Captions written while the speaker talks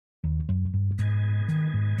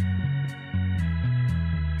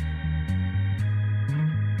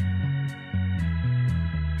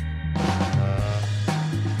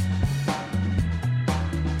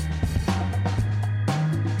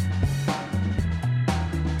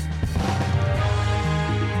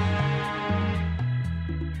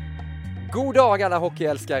God dag alla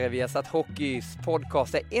hockeyälskare, vi har satt Hockeys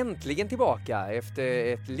podcast är äntligen tillbaka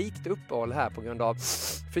efter ett likt uppehåll här på grund av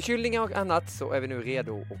förkylningar och annat, så är vi nu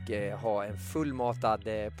redo och ha en fullmatad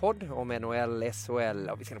podd om NHL, SHL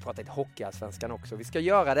och vi ska prata lite hockeyallsvenskan också. Vi ska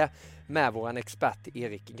göra det med våran expert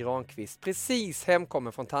Erik Granqvist, precis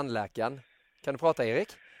hemkommen från tandläkaren. Kan du prata, Erik?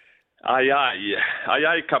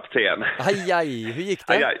 Aj, kapten. Aj, hur gick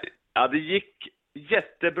det? Aj. Ja, det gick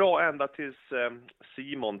jättebra ända tills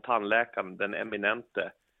Simon, tandläkaren, den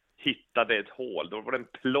eminente, hittade ett hål. Då var det en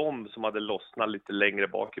plomb som hade lossnat lite längre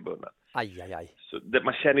bak i munnen. Aj. Så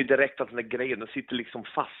man känner ju direkt att den där grejen, den sitter liksom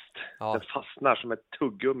fast. Ja. Den fastnar som ett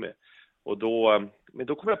tuggummi. Och men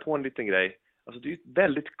då kom jag på en liten grej. Alltså det är ju ett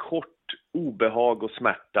väldigt kort obehag och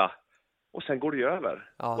smärta. Och sen går det ju över.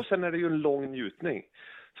 Ja. Och sen är det ju en lång njutning.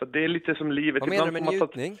 Så det är lite som livet. Vad menar du med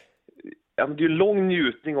njutning? Ja, men det är ju en lång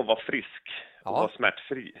njutning att vara frisk och vara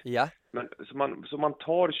smärtfri. Ja. Men, så man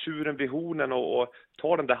tar tjuren vid hornen och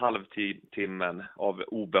tar den där halvtimmen av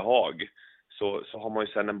obehag. Så har man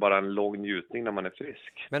ju sen bara en lång njutning när man är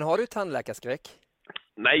frisk. Men har du tandläkarskräck?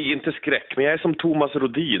 Nej, inte skräck. Men jag är som Thomas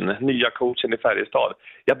Rodin, nya coachen i Färjestad.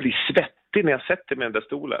 Jag blir svettig när jag sätter mig i den där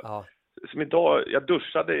stolen. Ja. Som idag, jag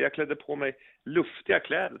duschade, jag klädde på mig luftiga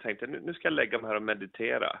kläder. Tänkte nu ska jag lägga mig här och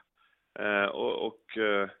meditera.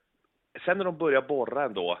 Sen när de börjar borra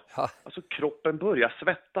ändå, alltså kroppen börjar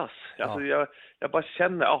svettas. Alltså jag bara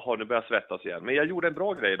känner, nu börjar jag svettas igen. Men jag gjorde en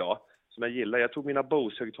bra grej idag som jag gillar. Jag tog mina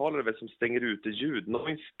Bose-högtalare som stänger ute ljud,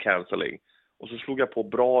 noise cancelling. Och så slog jag på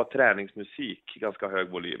bra träningsmusik, ganska hög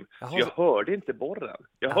volym. Så jag hörde inte borren.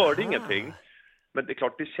 Jag hörde ingenting. Men det är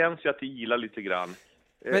klart, det känns ju att det ilar lite grann.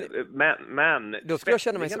 Men då skulle jag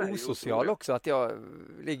känna mig så osocial också, att jag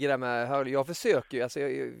ligger där med, jag försöker ju, alltså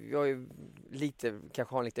jag är lite,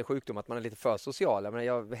 kanske har en liten sjukdom att man är lite för social, men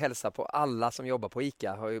jag hälsar på alla som jobbar på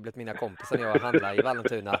ICA, har ju blivit mina kompisar när jag handlar i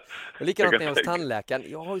Vallentuna. Och likadant när jag är hos tandläkaren,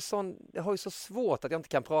 jag har ju så svårt att jag inte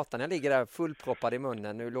kan prata när jag ligger där fullproppad i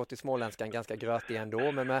munnen. Nu låter småländskan ganska grötig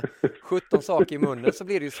ändå, men med 17 saker i munnen så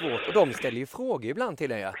blir det ju svårt, och de ställer ju frågor ibland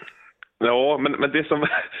till en. Ja, men det som...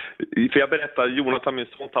 För jag berättade, Jonathan, min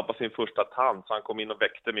son, tappade sin första tand. Så han kom in och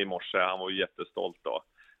väckte mig i morse. Han var ju jättestolt då,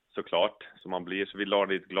 såklart. Som man blir. Så vi la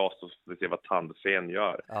det i ett glas och så se vad tandfen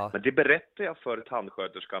gör. Ja. Men det berättade jag för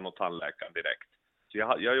tandsköterskan och tandläkaren direkt. Så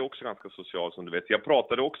jag är också ganska social, som du vet. Jag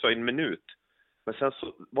pratade också en minut. Men sen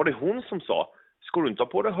så var det hon som sa, ska du inte ha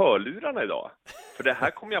på dig hörlurarna idag? För det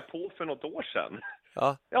här kom jag på för något år sedan.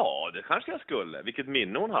 Ja, det kanske jag skulle. Vilket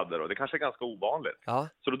minne hon hade då. Det kanske är ganska ovanligt. Ja.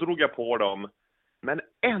 Så då drog jag på dem. Men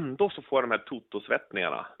ändå så får jag de här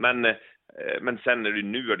totosvettningarna. Men sen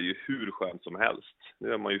nu är det ju hur skönt som helst.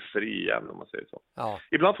 Nu är man ju fri igen, om man säger så. Ja.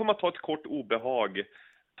 Ibland får man ta ett kort obehag.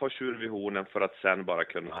 Ta tjuren vid hornen för att sen bara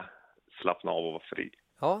kunna slappna av och vara fri.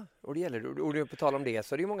 Ja, och det gäller, och på tal om det,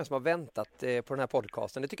 så är det ju många som har väntat på den här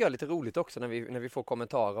podcasten. Det tycker jag är lite roligt också när vi får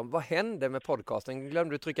kommentarer om vad hände med podcasten.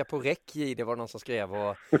 Glömde du trycka på räck i det, var någon som skrev.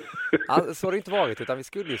 Och, så har det inte varit, utan vi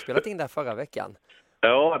skulle ju spelat in där förra veckan.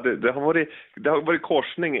 Ja, det har varit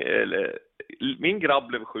korsning. Min grabb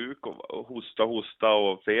blev sjuk och hosta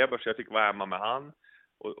och feber, så jag fick vara hemma med han.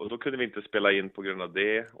 Och då kunde vi inte spela in på grund av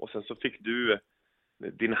det. Och sen så fick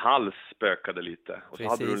din hals spökade lite. Och så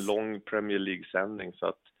hade du en lång Premier League-sändning, så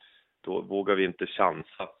att då vågade vi inte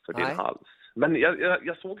chansa för din hals. Men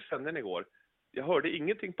jag såg sändningen igår. Jag hörde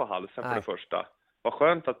ingenting på halsen för det första. Vad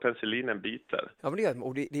skönt att penicillinen biter. Ja, men det gör,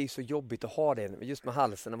 och det är ju så jobbigt att ha det just med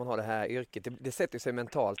halsen när man har det här yrket. Det sätter sig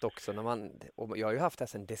mentalt också. Och jag har ju haft det här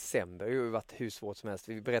sedan december. Jag har ju varit hur svårt som helst.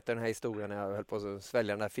 Vi berättade den här historien när jag höll på att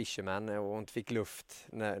svälja den där Fisherman och inte fick luft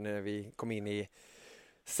när vi kom in i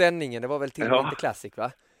sändningen. Det var väl till inte Classic,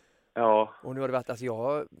 va? Ja. Och nu har det varit, alltså jag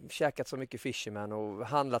har käkat så mycket Fisherman och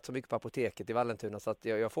handlat så mycket på apoteket i Vallentuna, så att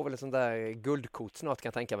jag får väl en sån där guldkort snart, kan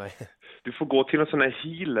jag tänka mig. Du får gå till en sån här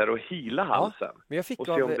healer och heala halsen. Men jag fick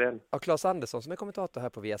av Claes Andersson som är kommentator här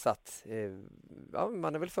på Viasat.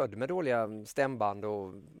 Man är väl född med dåliga stämband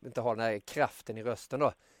och inte har den här kraften i rösten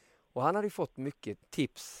då. Och han hade ju fått mycket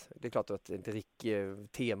tips. Det är klart att inte drick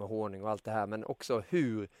te med honung och allt det här, men också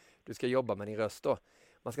hur du ska jobba med din röst då.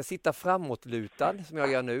 Man ska sitta framåtlutad som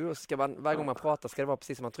jag gör nu, och så ska varje gång man pratar ska det vara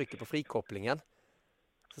precis som man trycker på frikopplingen.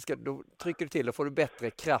 Då trycker du till och får du bättre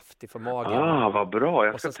kraft ifrån magen. Vad bra.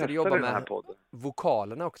 Jag ska du jobba med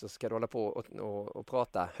vokalerna också, så ska du hålla på och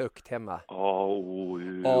prata högt hemma. A, O,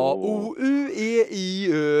 U, E,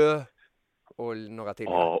 I, Ö. Och några till.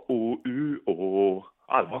 A, O, U, Å.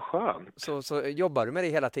 Vad skönt. Så jobbar du med det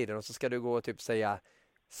hela tiden, och så ska du gå och typ säga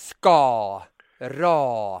ska,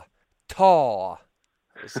 ra, ta.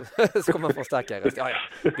 så kommer man få starkare röst. Ja,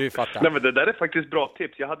 du fattar. Nej, men det där är faktiskt bra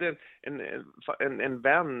tips. Jag hade en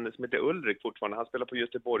vän som heter Ulrik fortfarande. Han spelar på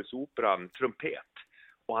Göteborgsoperan, trumpet.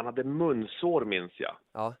 Och han hade munsår, minns jag.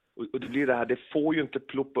 Ja. Och det blir det här, det får ju inte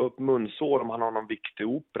ploppa upp munsår om han har någon viktig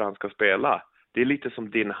opera han ska spela. Det är lite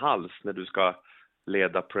som din hals när du ska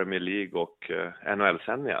leda Premier League och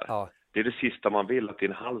NHL-sändningar. Ja. Det är det sista man vill, att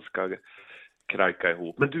din hals ska krajka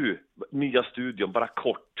ihop. Men du, nya studion, bara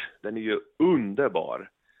kort. Den är ju underbar.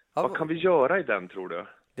 Ja, vad kan vi göra i den, tror du?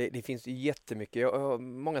 Det finns ju jättemycket. Jag har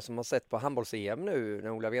många som har sett på handbolls-EM nu när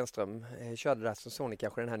Ola Wenström körde där, så såg ni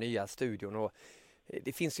kanske den här nya studion. Och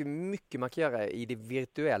det finns ju mycket man kan göra i det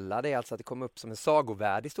virtuella. Det är alltså att det kommer upp som en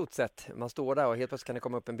sagovärld i stort sett. Man står där och helt plötsligt kan det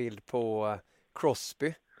komma upp en bild på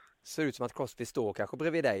Crosby. Ser ut som att Crosby står kanske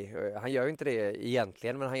bredvid dig. Han gör ju inte det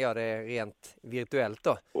egentligen, men han gör det rent virtuellt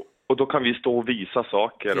då. Och då kan vi stå och visa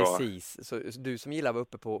saker. Precis. Så du som gillar att vara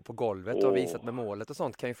uppe på golvet och har visat med målet och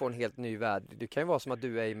sånt kan ju få en helt ny värld. Det kan ju vara som att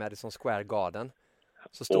du är i Madison Square Garden.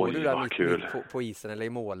 Så står du där mitt på isen eller i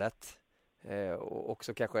målet. Och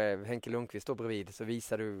så kanske Henke Lundqvist står bredvid, så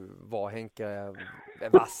visar du vad Henke är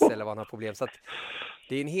vass eller vad han har problem. Så att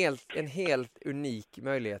det är en helt unik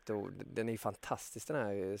möjlighet och den är fantastisk, den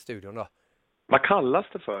här studion då. Vad kallas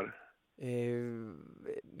det för?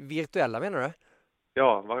 Virtuella menar du?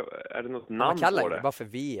 Ja, är det något namn på det? Bara för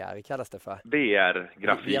VR kallas det för.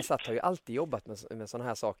 VR-grafik. Viasat har ju alltid jobbat med sådana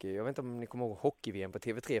här saker. Jag vet inte om ni kommer ihåg hockey-VM på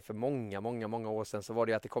TV3 för många år sedan, så var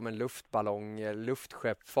det ju att det kom en luftballong,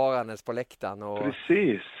 luftskepp farandes på läktaren och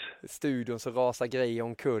precis. Studion så rasar grejer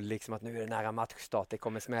omkull liksom, att nu är det nära matchstart, det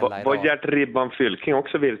kommer smälla idag. Var Gert Ribban Fylking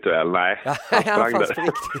också virtuell? Nej. Ja, han fanns på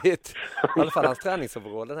riktigt. I alla fall hans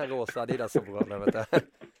träningsoverall, den här rosa Adidas-overallen, vet du.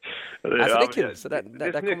 Alltså det är kul. Så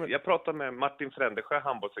Jag pratade med Martin Frändesjö,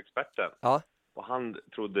 handbollsexperten. Ja. Och han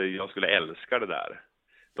trodde jag skulle älska det där.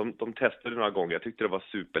 De testade några gånger. Jag tyckte det var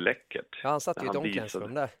superläckert. Ja, han satt ju i ett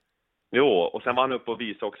omklädningsrum där. Jo, och sen var han uppe och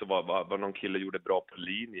visade också vad någon kille gjorde bra på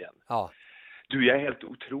linjen. Ja. Du, jag är helt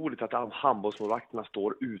otroligt att handbollsmålvakterna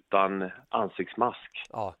står utan ansiktsmask.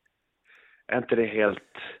 Ja. Är inte det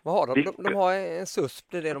helt... Vad har de? De har en susp,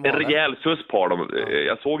 det är det de har. En rejäl susp har de. Ja.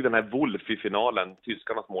 Jag såg den här Wolf i finalen,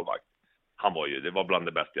 tyskarnas målvakt. Det var bland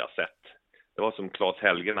det bästa jag sett. Det var som Claes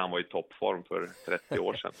Helge när han var i toppform för 30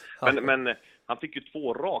 år sedan. Men han fick ju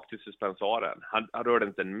 2 rakt i suspensaren. Han rörde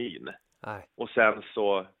inte en min. Nej. Och sen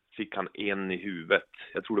så fick han en i huvudet.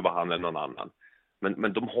 Jag tror det var han eller någon annan.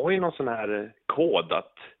 Men de har ju någon sån här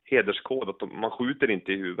hederskod att man skjuter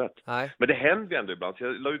inte i huvudet. Nej. Men det händer ju ändå ibland. Så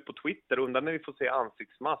jag la ut på Twitter, undan när vi får se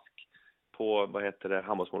ansiktsmask på,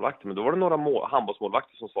 handbollsmålvakter. Men då var det några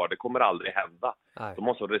handbollsmålvakter som svarade, det kommer aldrig hända. Nej. De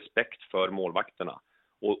måste ha respekt för målvakterna.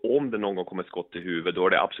 Och om det någon gång kommer skott i huvudet, då är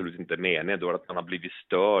det absolut inte meningen. Då är det att man har blivit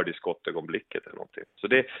störd i skottögonblicket eller någonting. Så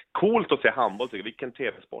det är coolt att se handboll, tycker jag. Vilken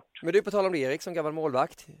tv-sport. Men du, på tal om det, Erik, som gammal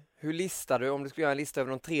målvakt. Hur listar du, om du skulle göra en lista över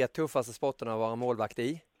de 3 tuffaste sporterna att vara målvakt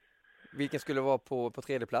i? Vilken skulle vara på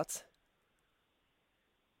tredje plats?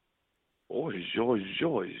 Oj.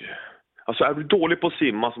 Alltså är du dålig på att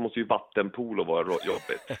simma så måste ju vattenpolo vara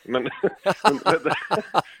jobbigt. Men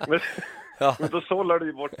då sållar du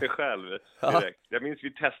ju bort dig själv direkt. Ja. Jag minns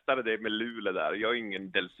vi testade det med Luleå där. Jag är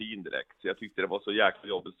ingen delfin direkt. Så jag tyckte det var så jäkla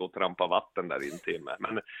jobbigt att stå och trampa vatten där i en timme.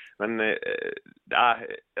 Men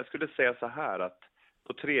jag skulle säga så här att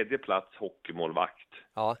på 3:e plats hockeymålvakt.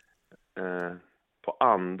 Ja. På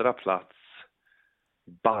 2:a plats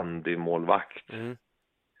bandymålvakt.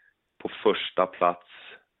 På 1:a plats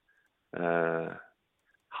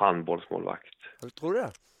handbollsmålvakt. Vad tror du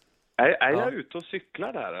det? Är jag ute och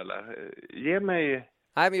cyklar där eller? Ge mig...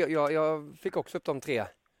 Nej, men jag fick också upp de 3.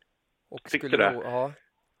 Och fick du det? Ja.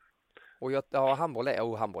 Och handboll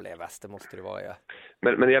är värst, det måste det vara. Ja.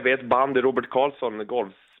 Men jag vet bandy, Robert Karlsson,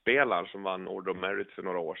 golfspelaren som vann Order of Merit för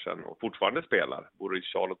några år sedan och fortfarande spelar, bor i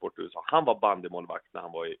Charlotte bort i USA. Han var bandymålvakt när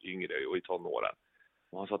han var yngre och i tonåren.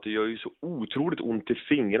 Och han sa att det gör ju så otroligt ont i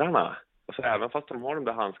fingrarna. Alltså även fast de har de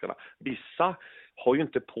där handskarna. Vissa har ju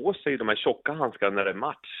inte på sig de här tjocka handskarna när det är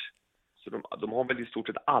match. Så de har väl i stort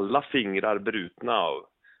sett alla fingrar brutna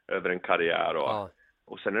över en karriär.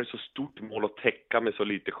 Och sen är det så stort mål att täcka med så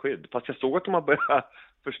lite skydd. Fast jag såg att de har börjat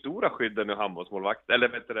förstora skydden i handbollsmålvakter.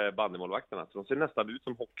 Eller bandymålvakterna. Så de ser nästan ut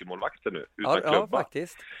som hockeymålvakter nu. Utan klubba. Ja,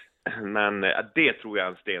 faktiskt. Men det tror jag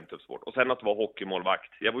är en stentuff sport. Och sen att vara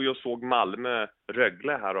hockeymålvakt. Jag var ju och såg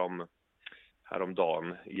Malmö-Rögle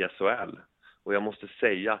häromdagen i SHL. Och jag måste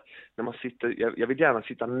säga, när man sitter, jag vill gärna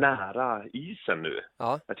sitta nära isen nu.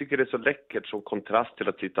 Ja. Jag tycker det är så läckert som kontrast till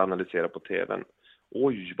att sitta och analysera på tvn.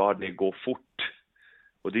 Oj, vad det går fort.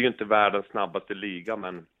 Och det är ju inte världens snabbaste liga,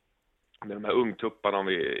 men med de här ungtupparna,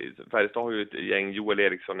 Färjestad har ju ett gäng, Joel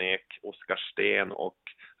Eriksson Ek, Oskar Sten och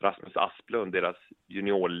Rasmus Asplund, deras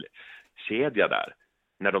juniorkedja där.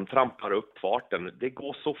 När de trampar upp farten, det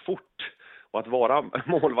går så fort. Och att vara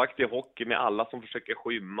målvakt i hockey med alla som försöker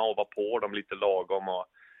skymma och vara på dem lite lagom. Och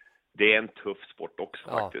det är en tuff sport också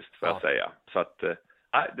faktiskt, får jag säga. Så att,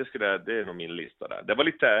 det är nog min lista där. Det var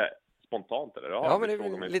lite spontant eller? Ja, men det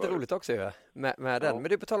är lite roligt också med den. Men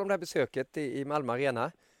du, på tal om det här besöket i Malmö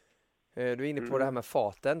Arena. Du är inne på det här med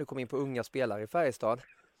farten. Du kom in på unga spelare i Färjestad.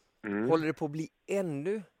 Håller det på att bli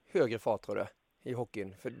ännu högre fart, tror du, i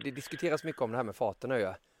hockeyn? För det diskuteras mycket om det här med farten nu.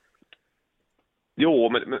 Ja. Jo,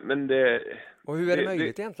 men det... Och hur är det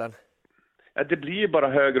möjligt egentligen? Ja, det blir ju bara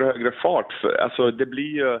högre och högre fart. Alltså det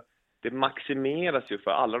blir ju... Det maximeras ju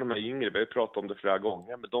för alla de här yngre. Vi har ju pratat om det flera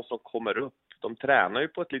gånger. Men de som kommer upp, de tränar ju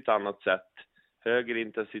på ett lite annat sätt. Högre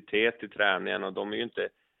intensitet i träningen. Och de är ju inte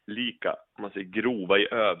lika, om man säger, grova i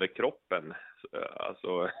överkroppen.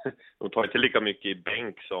 Alltså, de tar inte lika mycket i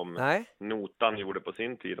bänk som Notan gjorde på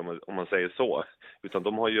sin tid, om man säger så. Utan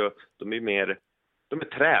de är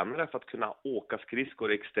tränare för att kunna åka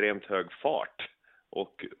skridskor i extremt hög fart.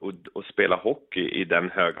 Och spela hockey i den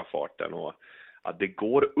höga farten. Och att det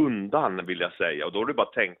går undan, vill jag säga. Och då är det bara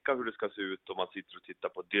att tänka hur det ska se ut om man sitter och tittar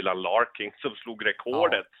på Dylan Larkin som slog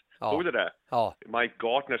rekordet. Såg du det? Ja. Mike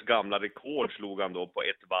Gartners gamla rekord slog han då på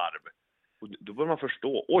ett varv. Och då bör man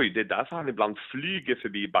förstå, det är därför han ibland flyger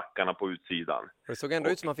förbi backarna på utsidan. Det såg ändå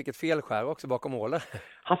ut som han fick ett felskär också bakom målet.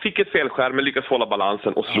 Han fick ett felskär men lyckas hålla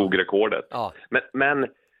balansen och slog rekordet. Ja. Men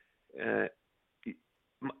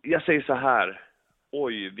jag säger så här,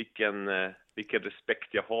 vilken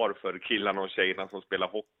respekt jag har för killarna och tjejerna som spelar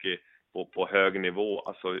hockey på hög nivå.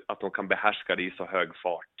 Alltså att de kan behärska det i så hög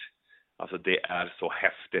fart. Alltså det är så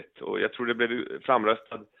häftigt. Och jag tror det blev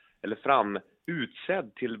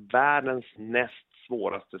utsedd till världens näst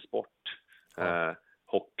svåraste sport.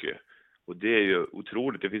 Hockey. Och det är ju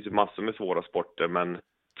otroligt. Det finns ju massor med svåra sporter. Men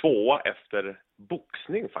 2 efter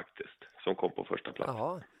boxning faktiskt. Som kom på första plats.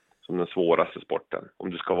 Aha. Som den svåraste sporten. Om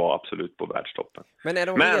du ska vara absolut på världstoppen. Men är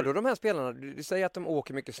de redo, de här spelarna? Du säger att de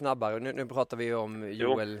åker mycket snabbare. Nu pratar vi om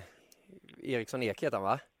Joel Eriksson Ek, heter han,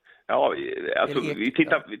 va? Ja, alltså vi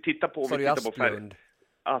tittar på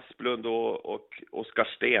Asplund och Oskar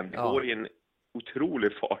Sten. Det går i en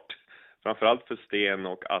otrolig fart. Framförallt för Sten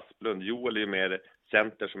och Asplund. Joel är mer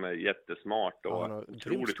center som är jättesmart och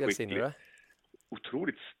otroligt skicklig.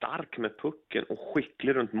 Otroligt stark med pucken och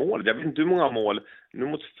skicklig runt mål. Jag vet inte hur många mål. Nu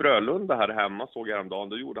mot Frölunda här hemma såg jag häromdagen.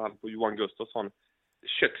 Då gjorde han på Johan Gustafsson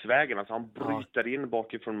köksvägen. Alltså han bryter in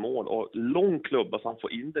bakifrån mål och lång klubba så han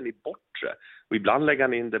får in den i bortre. Och ibland lägger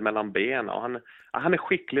han in det mellan benen. Och han är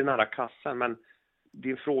skicklig nära kassen. Men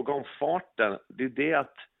din fråga om farten, det är det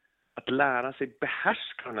att lära sig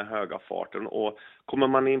behärska den här höga farten. Och kommer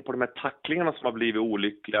man in på de här tacklingarna som har blivit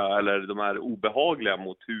olyckliga eller de här obehagliga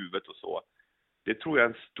mot huvudet och så. Det tror jag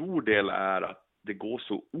en stor del är att det går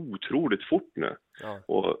så otroligt fort nu. Ja.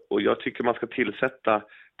 Och jag tycker man ska tillsätta,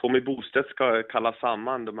 Tommy Bostedt ska kalla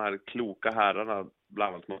samman de här kloka herrarna,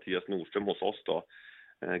 bland annat Mattias Nordström hos oss då.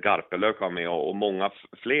 Garpelöv var med och många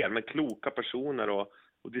fler, men kloka personer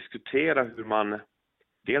och diskutera hur man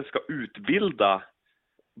dels ska utbilda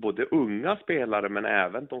både unga spelare men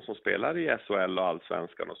även de som spelar i SHL och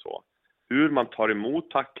Allsvenskan och så. Hur man tar emot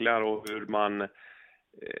tacklar och hur man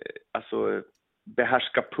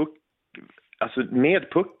behärska puck, alltså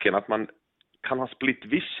med pucken, att man kan ha split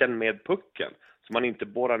vision med pucken så man inte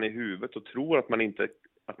borrar i huvudet och tror att man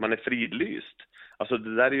är fridlyst. Alltså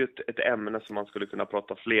det där är ju ett ämne som man skulle kunna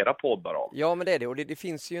prata flera poddar om. Ja, men det är det. Och det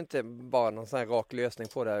finns ju inte bara någon sån här rak lösning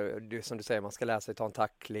på det. Som du säger, man ska lära sig ta en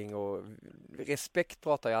tackling och respekt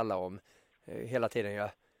pratar ju alla om hela tiden. Ja.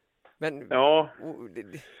 Men det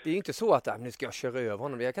är ju inte så att nu ska jag köra över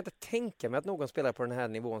honom. Jag kan inte tänka mig att någon spelare på den här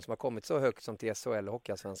nivån som har kommit så högt som till SHL och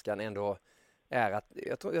Hockeyallsvenskan ändå är att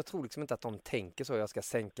jag tror liksom inte att de tänker så. Jag ska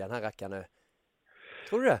sänka den här rackaren nu.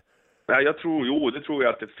 Tror du det? Ja, det tror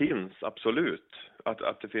jag att det finns, absolut.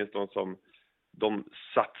 Att det finns någon som de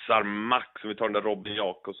satsar max, som vi tar den där Robin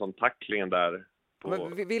Jakobsson-tacklingen där.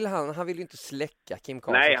 Men vill han vill ju inte släcka Kim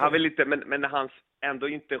Karlsson. Nej, han vill inte, men hans ändå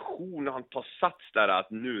intention när han tar sats där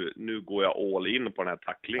att nu går jag all in på den här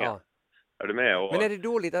tacklingen. Ja. Är du med? Men är det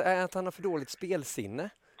dåligt att han har för dåligt spelsinne?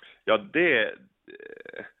 Ja,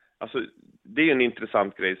 det är en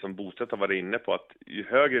intressant grej som Bostedt har varit inne på, att ju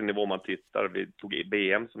högre nivå man tittar, vi tog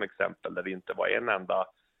BM som exempel där det inte var en enda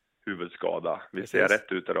huvudskada. Vi ser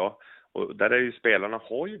rätt ut idag. Och där är ju spelarna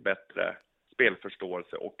har ju bättre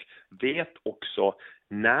spelförståelse och vet också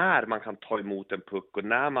när man kan ta emot en puck och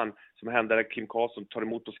när man, som händer där Kim Karlsson tar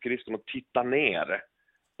emot på skriften och tittar ner.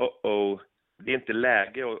 Det är inte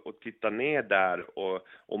läge att titta ner där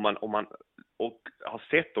och och har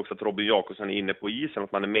sett också att Robin Jakobsson är inne på isen,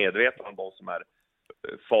 att man är medveten om de som är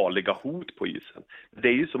farliga hot på isen. Det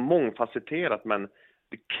är ju så mångfacetterat, men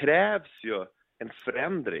det krävs ju en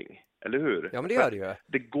förändring, eller hur? Ja, men det gör det ju.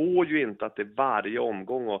 Det går ju inte att det är varje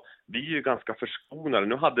omgång, och vi är ju ganska förskonade.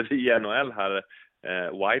 Nu hade vi i NHL här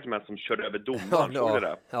Wideman som körde över domaren, såg du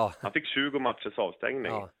det? Ja. Han fick 20 matchers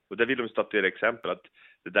avstängning. Ja. Och där vill de statuera exempel att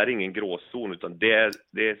det där är ingen gråzon, utan det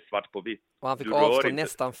är svart på vitt. Och han fick avstå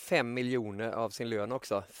nästan 5 miljoner av sin lön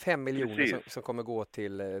också. 5 miljoner som kommer gå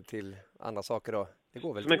till andra saker då. Det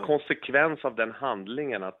går väl. Som en konsekvens av den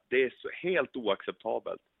handlingen, att det är så helt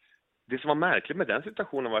oacceptabelt. Det som var märkligt med den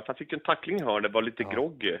situationen var att han fick en tackling i hörnet, var lite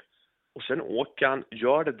groggy. Och sen åker han,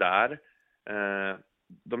 gör det där.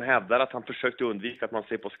 De hävdar att han försökte undvika, att man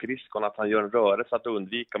ser på skridskon att han gör en rörelse att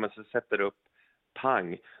undvika, men så sätter upp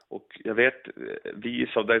pang. Och jag vet,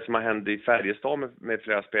 vis av det som har hänt i Färjestad med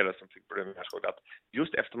flera spelare som fick problem med hjärnskakning, att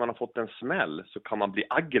just efter man har fått en smäll så kan man bli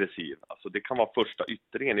aggressiv. Alltså det kan vara första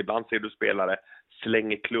yttringen. Ibland ser du spelare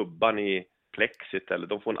slänger klubban i plexit, eller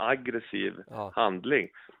de får en aggressiv handling.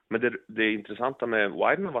 Men det intressanta med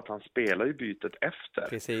Wideman var att han spelar ju bytet efter.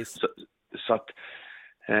 Precis. Så att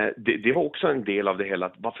det var också en del av det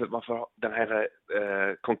hela. Varför den här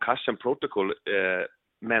concussion protocol,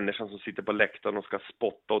 människan som sitter på läktaren och ska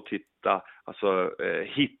spotta och titta, alltså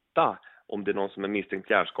hitta om det är någon som är misstänkt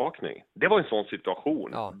hjärnskakning. Det var en sån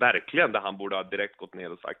situation, verkligen, där han borde ha direkt gått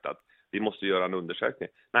ner och sagt att vi måste göra en undersökning.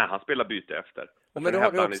 Nej, han spelar byte efter. Men då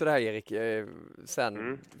har du också det här, Erik,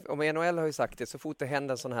 sen, om NHL har ju sagt det, så fort det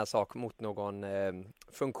händer en sån här sak mot någon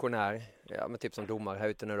funktionär, men typ som domare här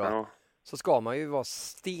ute nu då, så ska man ju vara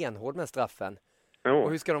stenhård med straffen.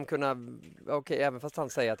 Och hur ska de kunna, även fast han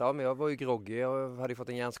säger att men jag var ju groggy, jag hade ju fått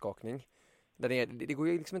en hjärnskakning. Det går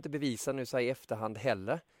ju liksom inte bevisa nu så här i efterhand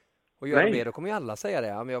heller. Och gör de det, då kommer ju alla säga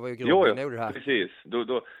det. Men jag var ju groggy när jag gjorde det här. Precis.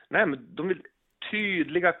 Nej, men de vill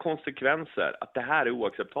tydliga konsekvenser, att det här är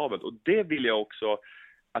oacceptabelt. Och det vill jag också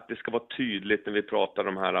att det ska vara tydligt när vi pratar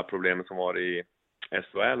om de här problemen som var i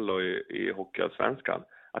SHL och i Hockeyallsvenskan.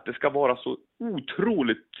 Att det ska vara så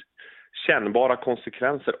otroligt kännbara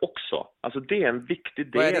konsekvenser också. Alltså det är en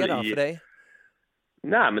viktig del. Vad är det då för dig?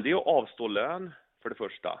 Nej, men det är att avstå lön för det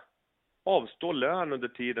första. Avstå lön under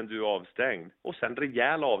tiden du är avstängd. Och sen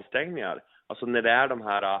rejäla avstängningar. Alltså när det är de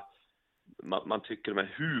här, man tycker de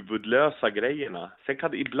här huvudlösa grejerna. Sen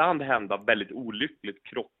kan det ibland hända väldigt olyckligt,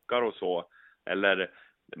 krockar och så. Eller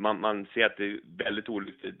man ser att det är väldigt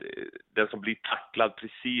olyckligt. Den som blir tacklad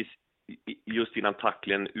precis just innan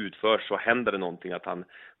tacklingen utförs, så händer det någonting, att han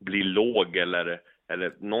blir låg eller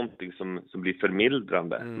någonting som blir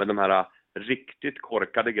förmildrande. Men de här riktigt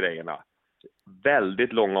korkade grejerna,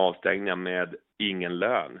 väldigt långa avstängningar med ingen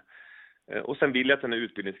lön. Och sen vill jag att den här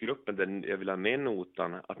utbildningsgruppen, där jag vill ha med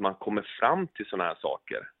notan, att man kommer fram till såna här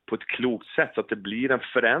saker på ett klokt sätt, så att det blir en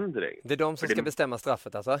förändring. Det är de som ska bestämma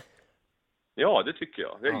straffet alltså? Ja, det tycker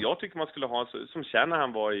jag. Jag tycker man skulle ha, som känner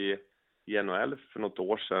han var i NHL för något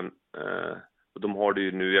år sedan, och de har det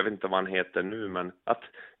ju nu, jag vet inte vad han heter nu, men att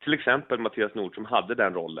till exempel Mattias Nordström hade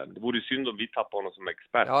den rollen. Det vore ju synd om vi tappar honom som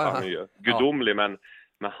expert. Han är ju gudomlig, men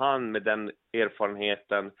han med den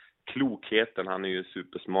erfarenheten, klokheten, han är ju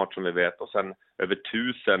supersmart som vi vet, och sen över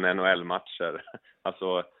 1000 NHL-matcher,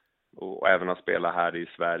 alltså, och även att spela här i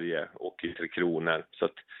Sverige och i Tre Kronor. Så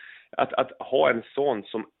att ha en sån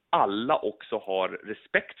som alla också har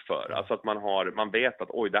respekt för. Alltså att man vet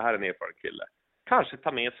att det här är en erfaren kille. Kanske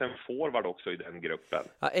ta med sig en forward också i den gruppen.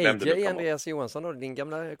 AJ Andreas Johansson, då, din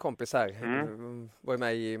gamla kompis här, var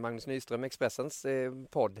med i Magnus Nyström Expressens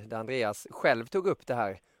podd, där Andreas själv tog upp det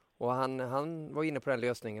här. Och han var inne på den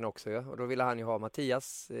lösningen också. Ja? Och då ville han ju ha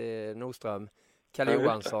Mattias Nordström, Kalle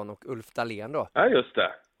Johansson och Ulf Dahlén då. Ja, just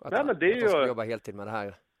det. Att de ska jobba heltid med det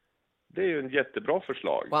här. Det är ju en jättebra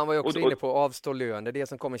förslag. Och han var ju också inne på att avstå lön. Det är det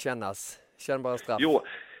som kommer kännas. Kännbara straff. Jo,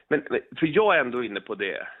 men för jag är ändå inne på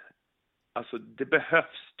det. Alltså det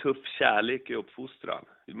behövs tuff kärlek i uppfostran.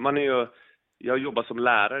 Jag jobbar som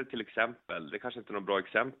lärare till exempel. Det kanske inte är något bra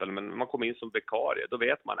exempel, men man kommer in som vikarie. Då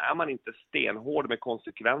vet man, är man inte stenhård med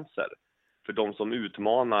konsekvenser för de som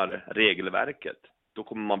utmanar regelverket, då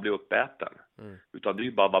kommer man bli uppäten. Utan det är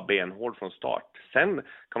ju bara att vara benhård från start. Sen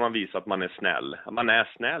kan man visa att man är snäll. Man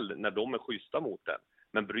är snäll när de är schyssta mot en.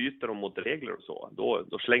 Men bryter de mot regler och så,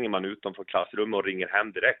 då slänger man ut dem från klassrummet och ringer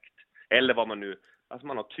hem direkt. Eller vad man nu, alltså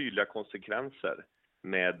man har tydliga konsekvenser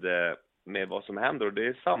med vad som händer. Och det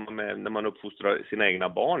är samma med när man uppfostrar sina egna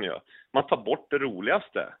barn. Ja. Man tar bort det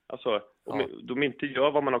roligaste. Alltså om de inte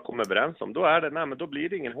gör vad man har kommit överens om, då blir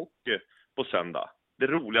det ingen hockey på söndag. Det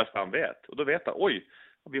roligaste han vet. Och då vet han,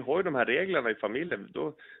 vi har ju de här reglerna i familjen.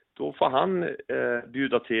 Då får han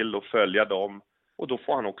bjuda till och följa dem. och då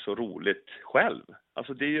får han också roligt själv.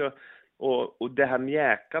 Alltså det är ju, och det här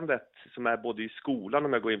mjäkandet som är både i skolan,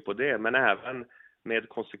 om jag går in på det, men även med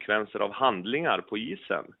konsekvenser av handlingar på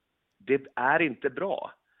isen. Det är inte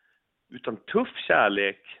bra. Utan tuff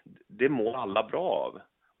kärlek, det mår alla bra av.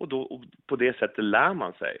 Och på det sättet lär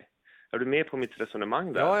man sig. Är du med på mitt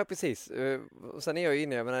resonemang där? Ja, precis. Och sen är jag ju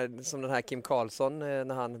inne, jag menar, som den här Kim Karlsson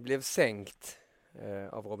när han blev sänkt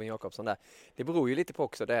av Robin Jakobsson där. Det beror ju lite på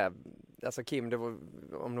också det här. Alltså Kim,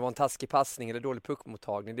 om det var en taskig passning eller dålig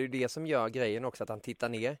puckmottagning, det är ju det som gör grejen också, att han tittar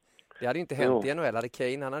ner. Det hade ju inte hänt i NHL. Hade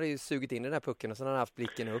Kane, han hade ju sugit in den här pucken och sen hade han haft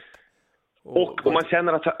blicken upp. Och om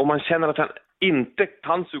man känner att han inte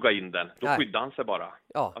kan suga in den, då skyddar han sig bara.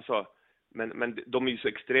 Ja. Alltså, men de är ju så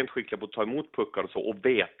extremt skickliga på att ta emot puckar och så, och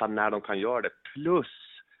veta när de kan göra det. Plus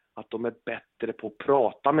att de är bättre på att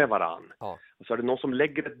prata med varann. Ja. Så är det någon som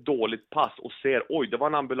lägger ett dåligt pass och ser, oj, det var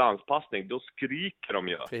en ambulanspassning, då skriker de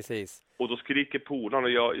ju. Precis. Och då skriker polarna,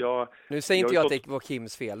 och jag nu säger inte jag att det var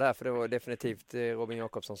Kims fel där, för det var definitivt Robin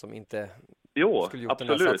Jakobsson som inte skulle gjort absolut.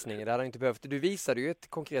 Den här satsningen. Det hade han inte behövt. Du visade ju ett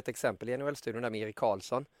konkret exempel i NHL-studion där med Erik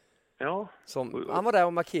Karlsson. Ja. Han var där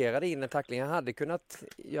och markerade in en tackling. Han hade kunnat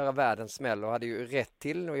göra världens smäll och hade ju rätt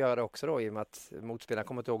till att göra det också då, i och med att motspelaren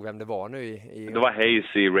kommer inte ihåg vem det var nu. Det var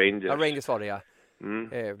Hayes i Rangers. Ja, Rangers var det, ja.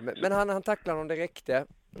 Men han tacklade honom, det räckte,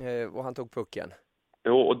 och han tog pucken.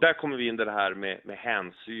 Jo, och där kommer vi in det här med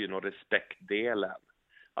hänsyn och respektdelen.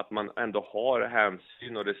 Att man ändå har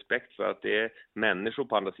hänsyn och respekt för att det är människor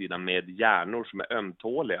på andra sidan med hjärnor som är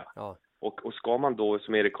ömtåliga. Ja. Och ska man då,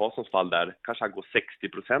 som Erik Karlssons fall där, kanske han går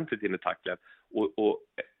 60% in i tacklen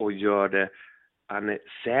och gör det, han är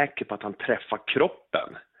säker på att han träffar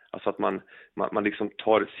kroppen. Alltså att man liksom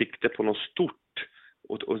tar sikte på något stort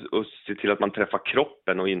och ser till att man träffar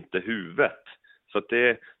kroppen och inte huvudet. Så att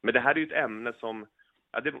men det här är ju ett ämne som,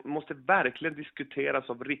 ja, det måste verkligen diskuteras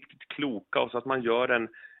av riktigt kloka, och så att man gör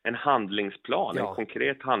en handlingsplan, en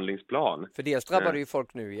konkret handlingsplan. För dels drabbar det ju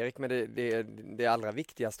folk nu, Erik, men det allra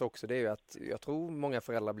viktigaste också, det är ju att jag tror många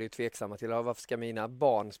föräldrar blir tveksamma till varför ska mina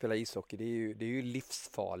barn spela ishockey? Det är ju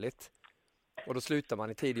livsfarligt. Och då slutar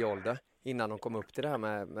man i tidig ålder innan de kommer upp till det här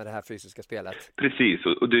med det här fysiska spelet. Precis,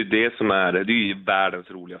 och det är det som det är ju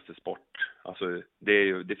världens roligaste sport. Alltså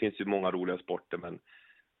det finns ju många roliga sporter, men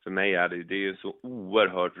för mig är det är en så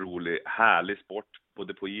oerhört rolig, härlig sport,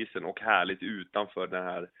 både på isen och härligt utanför den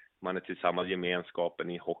här, man är tillsammans gemenskapen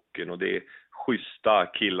i hockeyn, och det är schyssta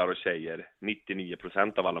killar och tjejer,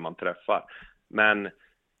 99% av alla man träffar. Men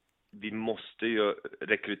vi måste ju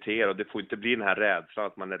rekrytera, och det får inte bli den här rädslan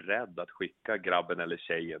att man är rädd att skicka grabben eller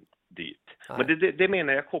tjejen dit. Nej. Men det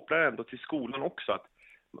menar jag kopplar ändå till skolan också, att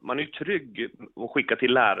man är ju trygg att skicka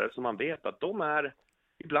till lärare som man vet att de är,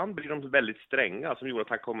 ibland blir de väldigt stränga, som gjorde att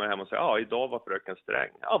han kommer hem och säger, ja, idag var fröken sträng.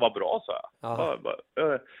 Ja, vad bra, så jag.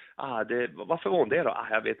 Varför var hon det då?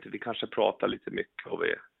 Jag vet inte, vi kanske pratar lite mycket.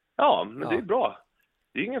 Men det är bra.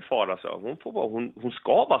 Det är ingen fara, så. Hon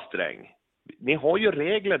ska vara sträng. Ni har ju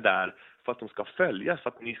regler där för att de ska följas, för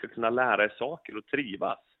att ni ska kunna lära er saker och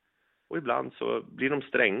trivas. Och ibland så blir de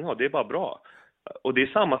stränga, och det är bara bra. Och det är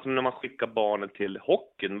samma som när man skickar barnen till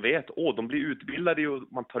hockeyn. De blir utbildade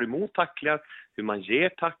och man tar emot tacklingar, hur man ger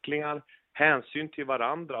tacklingar, hänsyn till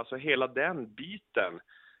varandra, alltså hela den biten.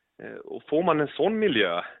 Och får man en sån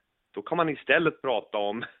miljö, då kan man istället prata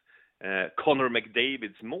om Connor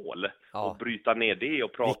McDavids mål och bryta ner det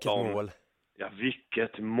och prata om... Vilket mål! Ja,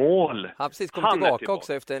 vilket mål! Han precis kom tillbaka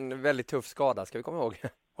också efter en väldigt tuff skada, ska vi komma ihåg.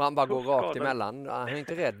 Och han bara går rakt emellan. Han är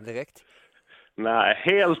inte rädd direkt. Nej,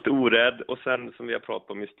 helt orädd. Och sen, som vi har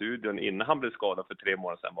pratat om i studion innan han blev skadad för 3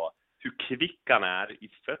 månader sedan, var hur kvick han är i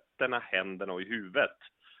fötterna, händerna och i huvudet.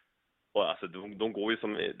 Och alltså, de går ju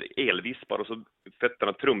som elvispar, och så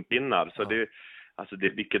fötterna trumpinnar. Så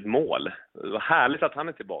vilket mål. Det var härligt att han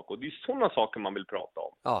är tillbaka. Och det är sådana saker man vill prata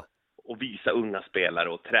om. Ja. Och visa unga spelare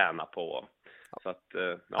och träna på. Så att,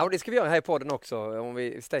 och det ska vi göra här i podden också. Om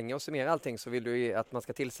vi stänger och summerar allting, så vill du att man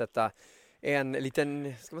ska tillsätta en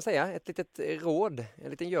liten, ska man säga, ett litet råd, en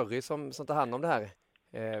liten jury som tar hand om det här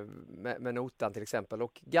med notan till exempel.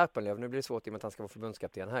 Och Garpenlöv, nu blir det svårt i och med att han ska vara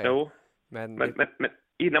förbundskapten här. Jo, men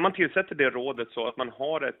innan man tillsätter det rådet, så att man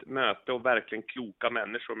har ett möte och verkligen kloka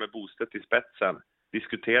människor med Bostedt i spetsen,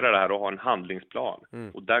 diskutera det här och ha en handlingsplan.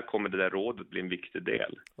 Och där kommer det där rådet bli en viktig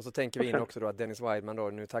del. Och så tänker vi in också då att Dennis Wideman då,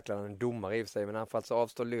 nu tacklar han en domare i sig, men han får alltså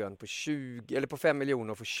avstå lön på 5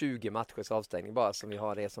 miljoner för 20 matchers avstängning, bara som vi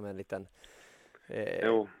har det som en liten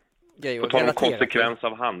grej. Och ta en konsekvens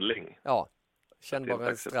av handling. Ja,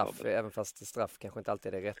 kännbara straff, även fast straff kanske inte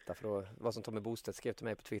alltid är det rätta. För då, vad som Tommy Bostedt skrev till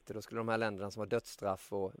mig på Twitter, då skulle de här länderna som har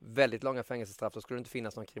dödsstraff och väldigt långa fängelsestraff, då skulle det inte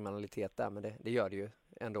finnas någon kriminalitet där, men det gör det ju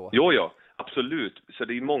ändå. Jo, absolut. Så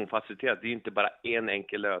det är mångfacetterat. Det är inte bara en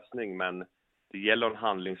enkel lösning, men det gäller en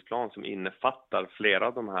handlingsplan som innefattar flera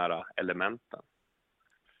av de här elementen.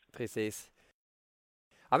 Precis.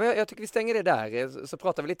 Ja, men jag tycker vi stänger det där, så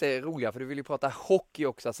pratar vi lite roligare, för du vill ju prata hockey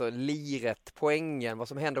också, alltså liret, poängen, vad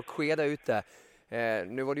som händer och sker där ute.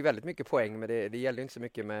 Nu var det ju väldigt mycket poäng, men det gäller ju inte så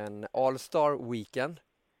mycket med en All-Star Weekend.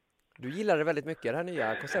 Du gillade väldigt mycket det här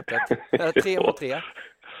nya konceptet, 3-mot-3.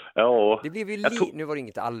 Ja. Det blev ju nu var det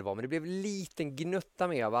inget allvar, men det blev en liten gnutta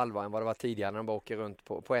mer av allvar än vad det var tidigare när de bara åker runt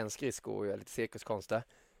på en skridsko och gör lite cirkuskonster.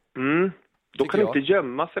 Då kan inte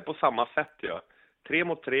gömma sig på samma sätt. Ja.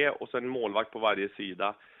 3-mot-3 och så en målvakt på varje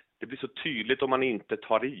sida. Det blir så tydligt om man inte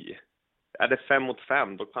tar i. Är det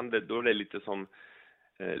 5-mot-5, då är det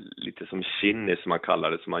lite som shinny som man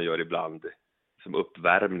kallar det, som man gör ibland som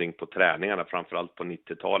uppvärmning på träningarna, framförallt på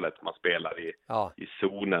 90-talet. Man spelar i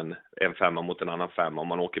zonen, en 5 mot en annan 5, och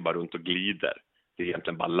man åker bara runt och glider. Det är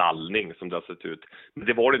egentligen bara lallning som det har sett ut. Men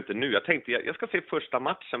det var det inte nu. Jag tänkte jag ska se första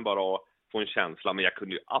matchen bara och få en känsla, men jag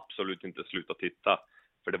kunde ju absolut inte sluta titta.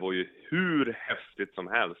 För det var ju hur häftigt som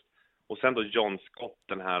helst. Och sen då John Scott,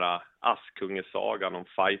 den här Askungesagan om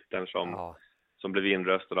fightern som blev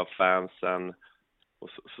inröstad av fansen. Och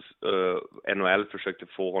NHL försökte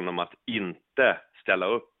få honom att inte ställa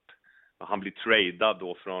upp. Han blir tradad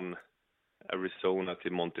då från Arizona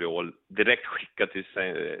till Montreal. Direkt skickad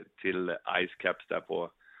till Ice Caps där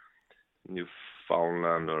på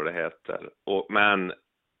Newfoundland, och det heter. Men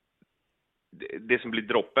det som blir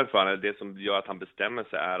droppen för honom, det som gör att han bestämmer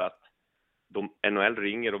sig, är att NHL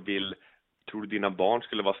ringer och vill, tror du dina barn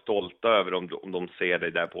skulle vara stolta över om de ser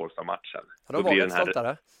dig där på All-Star-matchen? Ja, de var väldigt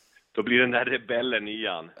stoltare. Då blir den där rebellen i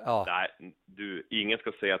han. Ja. Nej, ingen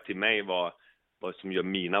ska säga till mig vad som gör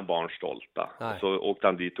mina barn stolta. Och så åkte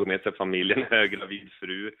han dit, tog med sig familjen, höggravid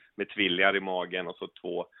fru med tvillingar i magen och så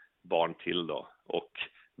 2 barn till då. Och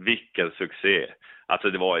vilken succé. Alltså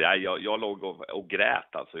det var, jag låg och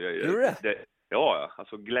grät alltså.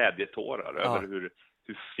 Alltså glädjetårar över hur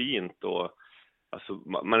fint, och alltså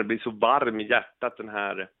man blir så varm i hjärtat.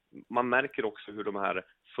 Man märker också hur de här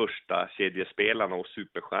första kedjespelarna och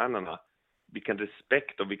superstjärnorna, vilken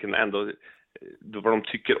respekt och vilken ändå vad de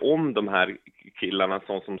tycker om de här killarna,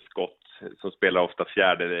 som Scott, som spelar ofta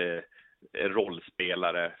fjärde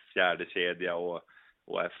rollspelare, fjärde kedja och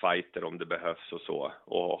är fighter om det behövs och så,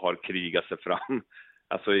 och har krigat sig fram.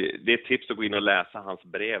 Alltså det är ett tips att gå in och läsa hans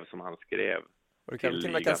brev som han skrev. Och du kan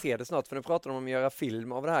till och med se det snart, för nu pratar de om att göra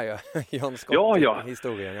film av det här, John Scott,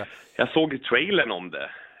 historien. Ja. Jag såg trailern om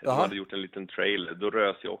det. De hade gjort en liten trailer, då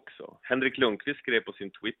rös jag också. Henrik Lundqvist skrev på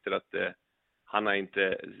sin Twitter att han har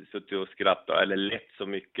inte suttit och skrattat eller lett så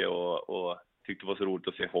mycket och tyckte det var så roligt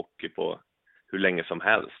att se hockey på hur länge som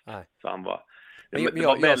helst. Nej. Så han var...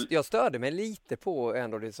 Jag störde mig lite på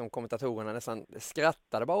ändå det som kommentatorerna nästan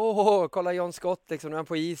skrattade. Bara, kolla John Scott liksom, när han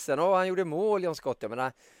på isen. Han gjorde mål, John Scott. Jag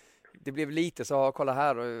menar, det blev lite så, kolla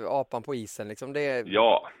här, apan på isen. Liksom.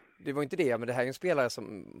 Det var inte det, men det här är en spelare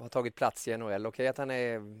som har tagit plats i NHL. Okej att han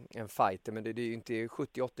är en fighter, men det är ju inte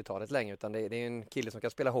 70-80-talet längre, utan det är en kille som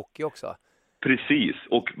kan spela hocky också. Precis,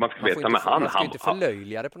 och man ska veta med han ska inte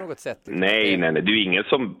förlöjliga det på något sätt. Liksom. Nej, det är ju ingen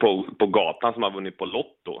som på gatan som har vunnit på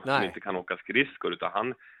Lotto, som inte kan åka skridskor,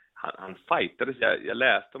 utan han fightades. Jag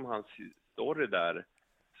läste om hans story där,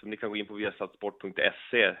 som ni kan gå in på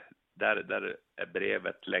viasatsport.se. Där är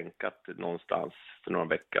brevet länkat någonstans för några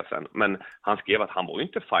veckor sedan. Men han skrev att han var ju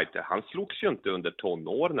inte fighter. Han slogs ju inte under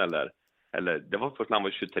tonåren eller det var först när han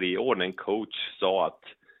var 23 år när en coach sa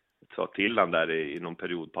till han där i någon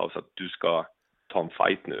periodpaus att du ska ta en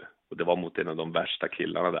fight nu. Och det var mot en av de värsta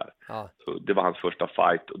killarna där. Ja. Så det var hans första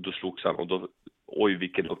fight, och då slogs han, och då, oj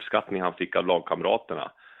vilken uppskattning han fick av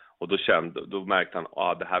lagkamraterna. Och då märkte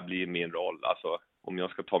han, det här blir min roll, alltså om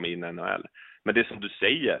jag ska ta mig in i NHL. Men det som du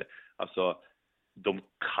säger, alltså de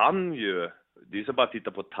kan ju, det är så bara att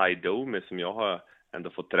titta på Ty Domi som jag har ändå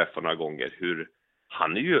fått träffa några gånger, hur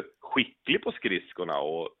han är ju skicklig på skridskorna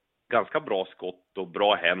och ganska bra skott och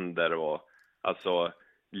bra händer, och alltså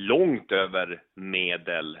långt över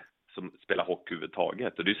medel som spelar hockey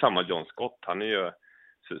överhuvudtaget. Och det är samma John Scott, han är ju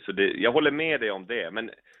så jag håller med dig om det,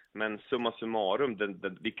 men summa summarum,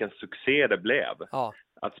 vilken succé det blev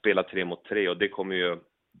att spela 3-mot-3, och det kommer ju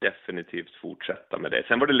definitivt fortsätta med det.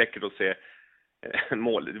 Sen var det läckert att se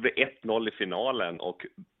mål. Det blev 1-0 i finalen, och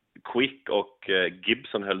Quick och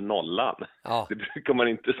Gibson höll nollan. Ja. Det brukar man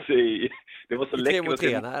inte se. Det var så läckert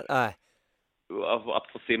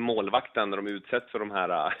att få se målvakten när de utsätts för de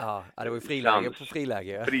här... Ja, det var ju friläge på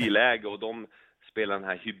friläge. Friläge, och de spelar den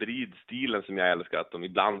här hybridstilen som jag älskar, att de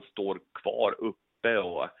ibland står kvar uppe,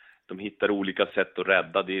 och de hittar olika sätt att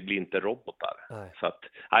rädda, det blir inte robotar. Nej. Så att,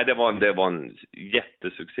 nej, det var en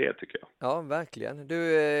jättesuccé tycker jag. Ja, verkligen. Du,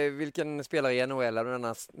 vilken spelare i NHL är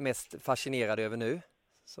du mest fascinerad över nu?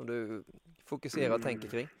 Som du fokuserar och tänker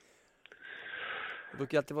kring? Det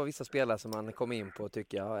brukar alltid vara vissa spelare som man kommer in på och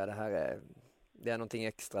tycker, ja, det är någonting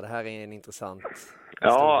extra, det här är en intressant historia.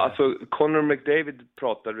 Ja, alltså Connor McDavid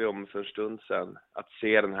pratade vi om för en stund sedan. Att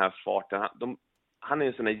se den här farten. Han är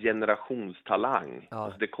en sån här generationstalang. Ja.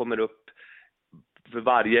 Alltså det kommer upp, för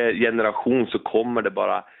varje generation så kommer det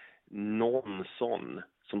bara någon sån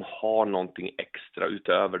som har någonting extra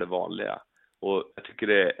utöver det vanliga. Och jag tycker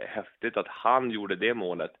det är häftigt att han gjorde det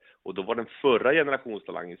målet. Och då var den förra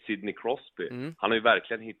generationstalangen, Sidney Crosby. Han har ju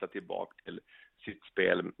verkligen hittat tillbaka till sitt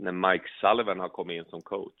spel när Mike Sullivan har kommit in som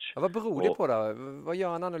coach. Ja, vad beror det på då? Vad gör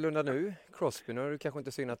han annorlunda nu? Crosby, nu har du kanske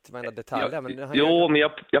inte synat varenda detalj där. Men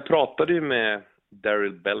men jag pratade ju med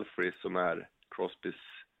Daryl Belfry som är Crosbys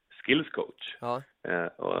skills coach. Ja.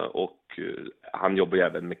 Och han jobbar ju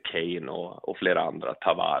även med Kane och flera andra,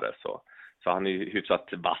 Tavares. Så han är ju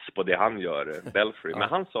hyfsat vass på det han gör, Belfry. Ja. Men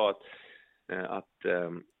han sa att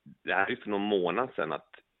det här är för någon månad sedan att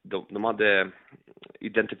de hade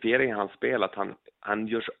identifiering i hans spel att han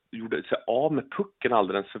gjorde sig av med pucken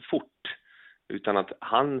alldeles för fort. Utan att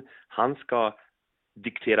han ska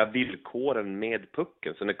diktera villkoren med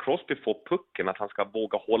pucken. Så när Crosby får pucken att han ska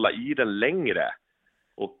våga hålla i den längre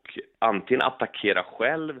och antingen attackera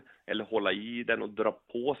själv eller hålla i den och dra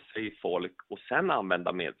på sig folk och sen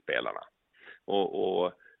använda medspelarna.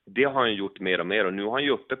 Och det har han gjort mer och mer och nu har han ju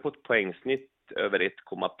uppe på ett poängsnitt över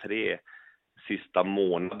 1,3 sista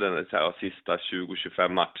månaden, sista 20-25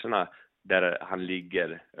 matcherna där han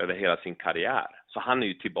ligger över hela sin karriär. Så han är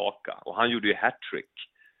ju tillbaka och han gjorde ju hattrick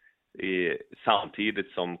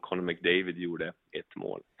samtidigt som Connor McDavid gjorde ett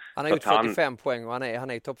mål. Han har gjort 45 poäng och han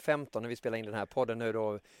är i topp 15 när vi spelar in den här podden nu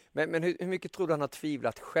då. Men hur mycket tror du han har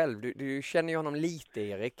tvivlat själv? Du känner ju honom lite,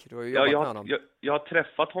 Erik. Du har ju jobbat med honom. Jag har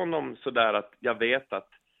träffat honom så där att jag vet att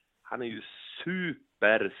han är ju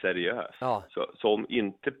superseriös. Ja. Så om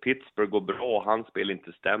inte Pittsburgh går bra och hans spel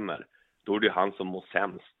inte stämmer, då är det ju han som mår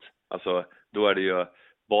sämst. Alltså, då är det ju,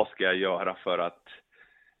 vad ska jag göra för att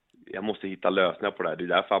jag måste hitta lösningar på det här. Det är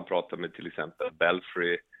därför han pratar med till exempel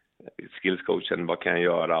Belfry, skillscoachen, vad kan jag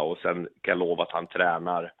göra? Och sen kan jag lova att han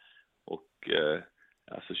tränar och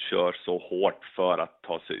alltså kör så hårt för att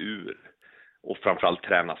ta sig ur. Och framförallt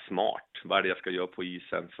träna smart. Vad är det jag ska göra på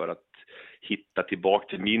isen för att hitta tillbaka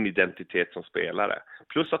till min identitet som spelare.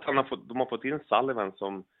 Plus att de har fått in Sullivan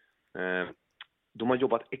som de har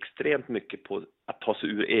jobbat extremt mycket på att ta sig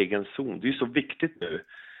ur egen zon. Det är ju så viktigt nu.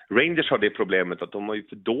 Rangers har det problemet att de är ju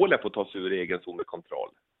för dåliga på att ta sig ur egen zon med kontroll.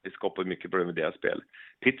 Det skapar mycket problem med deras spel.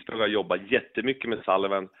 Pittsburgh har jobbat jättemycket med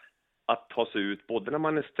Sullivan att ta sig ut, både när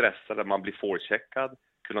man är stressad, när man blir forecheckad,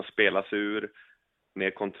 kunna spela sig ur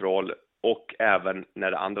med kontroll och även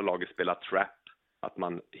när det andra laget spelar trap, att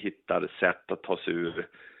man hittar sätt att ta sig ur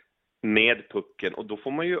med pucken och då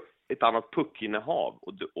får man ju ett annat puckinnehav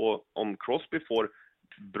och om Crosby får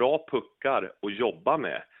bra puckar att jobba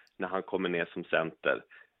med när han kommer ner som center,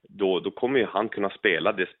 då kommer ju han kunna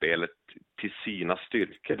spela det spelet till sina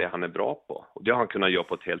styrkor, det han är bra på. Och det har han kunnat göra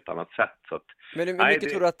på ett helt annat sätt. Så att, men hur mycket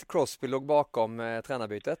tror du att Crosby låg bakom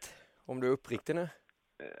tränarbytet? Om du är uppriktig nu?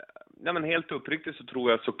 Nej, men helt uppriktigt så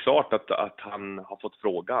tror jag såklart att han har fått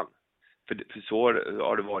frågan. För så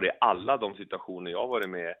har det varit i alla de situationer jag har varit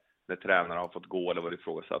med när tränare har fått gå eller varit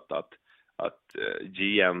ifrågasatt att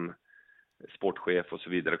GM, sportchef och så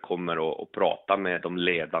vidare kommer och prata med de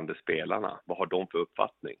ledande spelarna. Vad har de för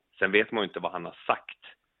uppfattning? Sen vet man ju inte vad han har sagt.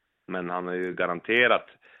 Men han har ju garanterat,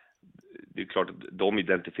 det är klart att de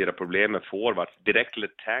identifierar problem med forwards. Direkt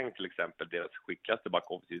Letang till exempel, deras skickligaste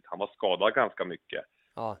backoffensiv, han var skadad ganska mycket.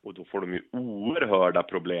 Ja. Och då får de ju oerhörda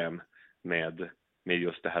problem med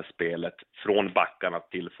just det här spelet från backarna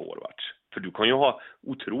till forwards. För du kan ju ha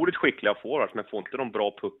otroligt skickliga forwards, men får inte de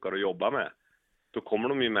bra puckar att jobba med, då kommer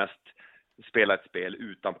de ju mest spela ett spel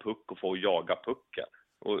utan puck och få jaga pucken.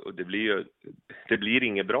 Och det blir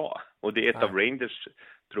inget bra. Och det är ett av Rangers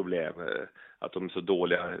problem, att de är så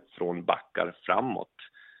dåliga från backar framåt.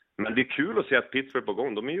 Men det är kul att se att Pittsburgh på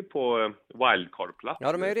gång. De är ju på wildcard-plats.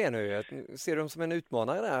 Ja, de är ju det nu. Jag ser dem som en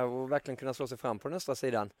utmanare där och verkligen kunna slå sig fram på den östra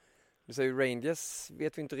sidan. Du säger Rangers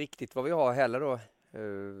vet vi inte riktigt vad vi har heller då.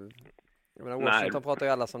 Jag menar, Washington pratar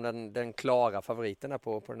ju alla som den klara favoriten här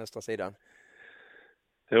på den östra sidan.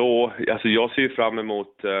 Jo, alltså jag ser ju fram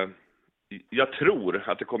emot... jag tror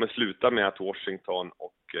att det kommer sluta med att Washington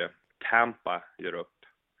och Tampa gör upp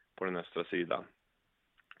på den östra sidan.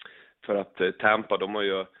 För att Tampa, de har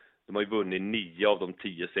ju vunnit 9 av de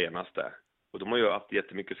 10 senaste. Och de har ju haft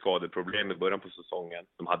jättemycket skadeproblem i början på säsongen.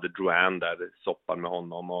 De hade Drouin där, soppan med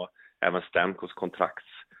honom, och även Stamkos kontrakts.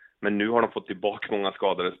 Men nu har de fått tillbaka många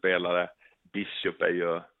skadade spelare. Bishop är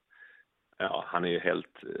ju, ja, han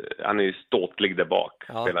är ju ståtlig där bak.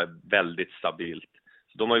 Ja. Spelar väldigt stabilt.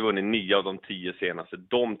 Så de har ju vunnit 9 av de 10 senaste.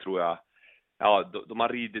 De tror jag, ja, de har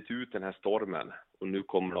ridit ut den här stormen. Och nu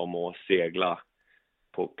kommer de att segla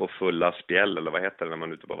på fulla spjäll, eller vad heter det när man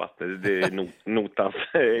är ute på vattnet? Det är notans.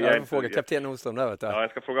 Jag får fråga kapten Nordström där, vet du. Ja,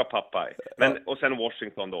 jag ska fråga pappa. Men, och sen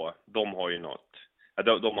Washington då, de har ju något. Ja,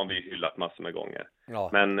 de har vi hyllat massor med gånger. Ja.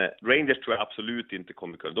 Men Rangers tror jag absolut inte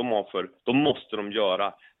kommer kunna. De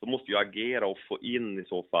måste ju agera och få in i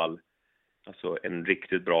så fall alltså en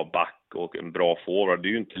riktigt bra back och en bra forward. Det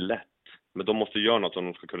är ju inte lätt. Men de måste göra något om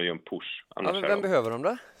de ska kunna göra en push. Ja, men vem behöver de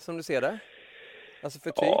då, som du ser det? Alltså för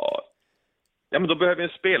typ? Ja, men då behöver vi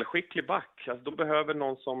en spelskicklig back. Alltså, de behöver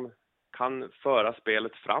någon som kan föra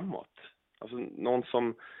spelet framåt. Alltså någon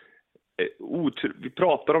som... vi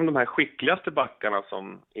pratar om de här skickligaste backarna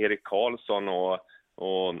som Erik Karlsson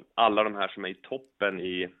och alla de här som är i toppen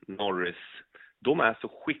i Norris. De är så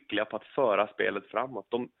skickliga på att föra spelet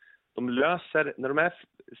framåt. De löser, när de är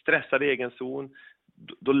stressade i egen zon,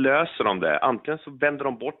 då löser de det. Antingen så vänder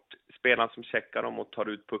de bort spelarna som checkar dem och tar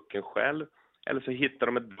ut pucken själv. Eller så hittar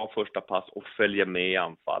de ett bra första pass och följer med i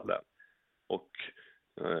anfallen. Och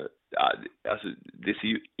ja, alltså, det ser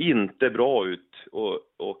ju inte bra ut.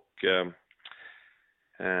 Och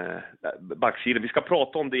backsidan, vi ska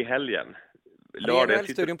prata om det i helgen.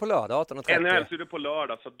 NHL-studion på lördag 18:30. NHL-studion på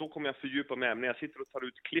lördag, så då kommer jag fördjupa mig. Men jag sitter och tar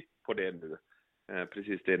ut klipp på det nu.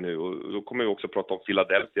 Precis det nu. Och då kommer vi också prata om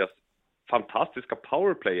Philadelphias fantastiska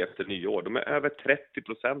powerplay efter nyår. De är över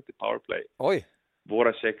 30% i powerplay. Oj!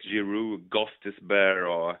 Voracek, Giroux,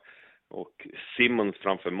 Gostisbehere och Simmons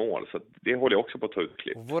framför mål. Så det håller jag också på att ta ut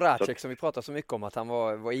klipp. Och Voracek som vi pratar så mycket om att han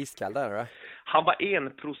var iskall där, eller? Han var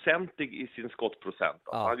 1% i sin skottprocent.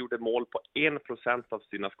 Ja. Han gjorde mål på 1% av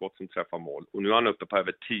sina skott som träffar mål. Och nu är han uppe på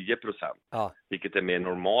över 10%. Ja. Vilket är mer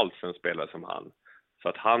normalt för en spelare som han. Så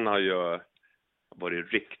att han har ju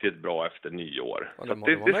varit riktigt bra efter nyår. Och så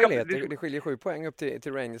det skiljer 7 poäng upp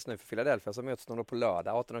till Rangers nu för Philadelphia, som möts de på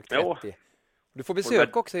lördag 18:30. Du får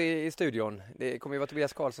besök också i studion. Det kommer ju vara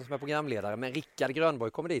Tobias Karlsson som är programledare, men Rickard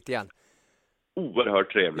Grönborg kommer dit igen.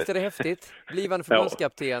 Oerhört trevligt. Visst är det häftigt? Blivande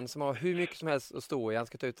förbundskapten som har hur mycket som helst att stå i. Han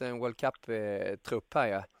ska ta ut en World Cup-trupp här.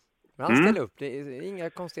 Ja. Men han ställer upp. Det är inga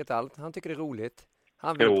konstigheter allt. Han tycker det är roligt.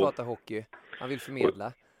 Han vill prata hockey. Han vill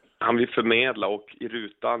förmedla. Han vill förmedla, och i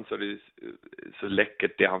rutan så är det så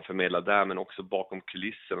läckert det han förmedlar där, men också bakom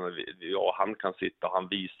kulisserna. Ja, han kan sitta och han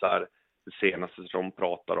visar det senaste som de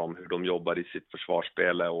pratar om, hur de jobbar i sitt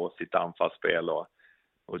försvarsspel och sitt anfallsspel. Och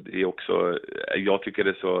det är också, jag tycker det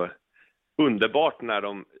är så underbart när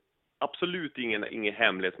de, absolut ingen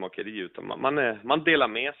hemlighetsmakeri, utan man delar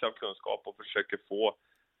med sig av kunskap och försöker få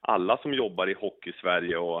alla som jobbar i hockey i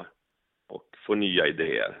Sverige och få nya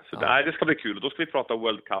idéer. Så det ska bli kul, och då ska vi prata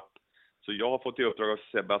World Cup. Så jag har fått i uppdrag av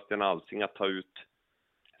Sebastian Alsing att ta ut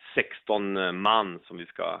 16 man som vi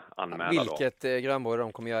ska anmäla. Vilket Grönborg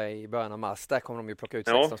de kommer göra i början av mars. Där kommer de ju plocka ut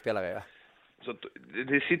 16 spelare. Ja. Så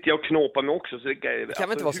det sitter jag och knåpar med också. Så det kan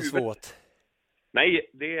väl inte vara så svårt? Nej,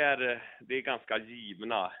 det är ganska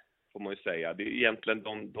givna, får man ju säga. Det är egentligen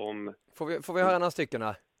de Får vi höra några stycken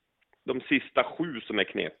här? De sista 7 som är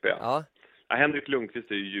knepiga. Ja. Henrik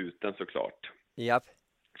Lundqvist är ju gjuten såklart. Japp.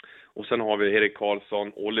 Och sen har vi Erik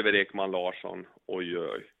Karlsson, Oliver Ekman Larsson. Oj.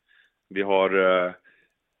 Vi har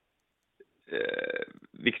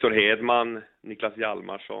Viktor Hedman, Niklas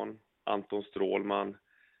Hjalmarsson, Anton Strålman,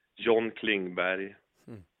 John Klingberg.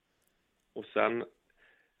 Och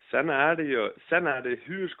sen är det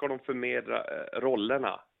hur ska de förmedla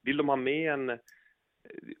rollerna? Vill de ha med en,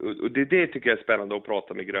 och det tycker jag är spännande att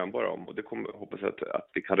prata med Grönborg om, och det hoppas jag att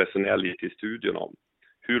vi kan resonera lite i studion om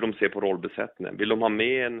hur de ser på rollbesättningen. Vill de ha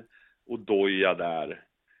med en Odoja där?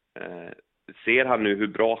 Ser han nu hur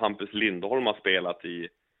bra Hampus Lindholm har spelat i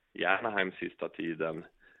Anaheim sista tiden?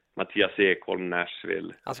 Mattias Ekholm,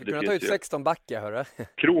 Nashville. Han skulle kunna ta ut 16 backar, hörru.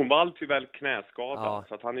 Kronwall tyvärr knäskadad,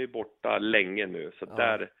 så att han är borta länge nu. Så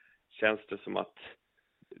där känns det som att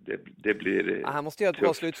det blir han måste göra ett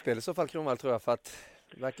bra slutspel i så fall, Kronwall, tror jag, för att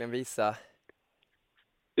verkligen visa.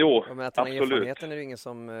 Jo, men att han har erfarenheten är det ingen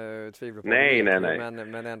som tvivlar på. Nej.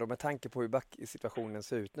 Men ändå med tanke på hur backsituationen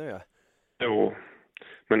ser ut nu. Ja. Jo,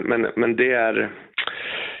 men det är...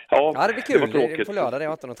 Ja, det blir kul. Det på lördag, det är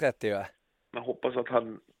 18:30. Ja. Jag hoppas att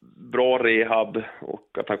han bra rehab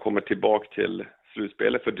och att han kommer tillbaka till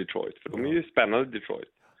slutspelet för Detroit. För de är ju spännande, Detroit.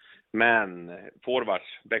 Men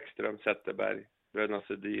forwards, Bäckström, Zetterberg, Bröderna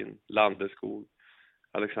Sedin, Landeskog,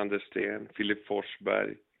 Alexander Sten, Filip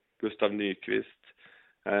Forsberg, Gustav Nyqvist.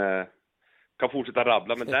 Kan fortsätta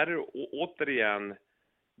rabbla, men där är det återigen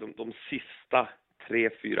de sista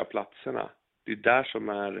 3-4 platserna. Det är där som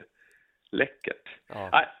är läckert.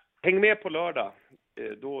 Ja. Häng med på lördag.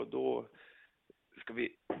 Då ska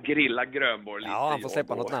vi grilla Grönborg lite. Ja, han får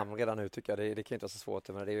släppa något namn redan nu tycker jag. Det kan inte vara så svårt,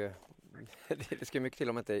 men det är ju det ska mycket till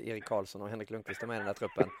om inte Erik Karlsson och Henrik Lundqvist är med i den här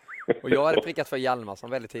truppen. Och jag hade prickat för Hjalmarsson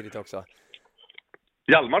väldigt tidigt också.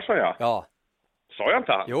 Hjalmarsson, ja. Ja. Sa jag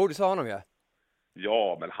inte han? Jo, du sa honom ju.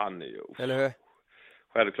 Ja, men han är ju... Eller hur?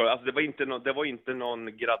 Självklart. Alltså, det var inte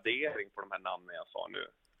någon gradering på de här namnen jag sa nu.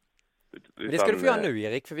 Men det ska du få göra nu,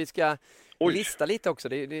 Erik, för vi ska Oj. lista lite också.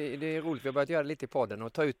 Det är roligt, vi har börjat göra det lite i podden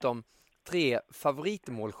och ta ut de 3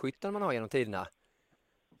 favoritmålskytten man har genom tiderna.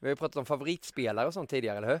 Vi har ju pratat om favoritspelare och sånt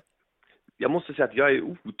tidigare, eller hur? Jag måste säga att jag är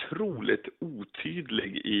otroligt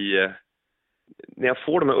otydlig när jag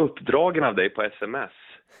får de här uppdragen av dig på sms.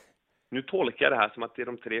 Nu tolkar jag det här som att det är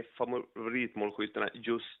de 3 favoritmålskyttarna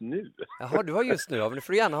just nu. Jaha, du har just nu. Ja, men det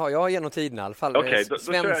får du gärna ha. Jag har genom tiden i alla fall. Okej, då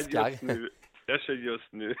svenskar. kör jag just nu. Jag kör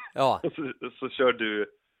just nu. Ja. så kör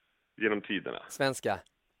du genom tiderna. Svenska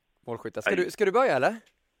målskyttar. Ska du börja, eller?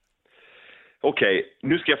 Okej,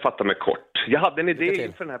 nu ska jag fatta mig kort. Jag hade en idé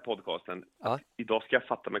inför den här podcasten. Ja. Idag ska jag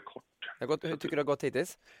fatta mig kort. Hur tycker du det har gått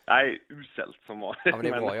hittills? Nej, uselt som var. Ja, men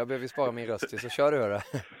det är bra. Jag behöver spara min röst till, så kör du, hörru.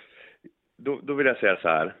 Då vill jag säga så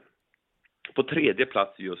här. På 3:e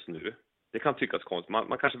plats just nu. Det kan tyckas konstigt.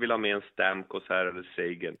 Man kanske vill ha med en Stamkos här eller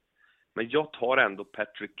Sagan. Men jag tar ändå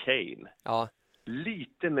Patrick Kane. Ja.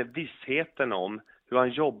 Lite med vissheten om hur han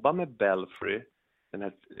jobbar med Belfry, den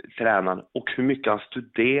här tränaren, och hur mycket han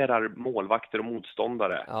studerar målvakter och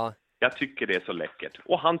motståndare. Ja. Jag tycker det är så läckert.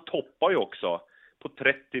 Och han toppar ju också. På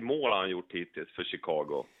 30 mål har han gjort hittills för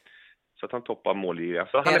Chicago. Så att han toppar målgivare.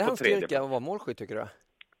 Så han är det på hans 3:e styrka plats. att vara målskytt, tycker du?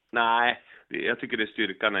 Nej, jag tycker det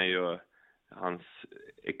styrkan är ju hans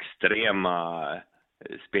extrema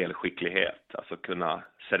spelskicklighet. Alltså kunna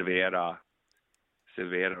servera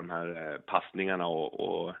de här passningarna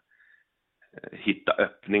och hitta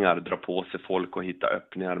öppningar, dra på sig folk och hitta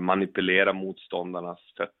öppningar, manipulera motståndarnas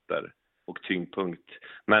fötter och tyngdpunkt.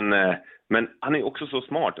 Men han är också så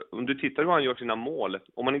smart. Om du tittar hur han gör sina mål,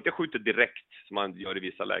 om man inte skjuter direkt som han gör i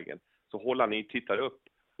vissa lägen, så håller han tittar upp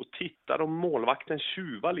och tittar om målvakten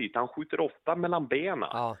tjuvar lite. Han skjuter ofta mellan benen.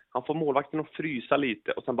 Ja. Han får målvakten att frysa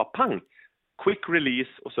lite och sen bara pang! Quick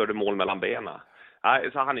release och så är det mål mellan benen.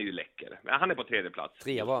 Så han är ju läcker. Men han är på 3:e plats.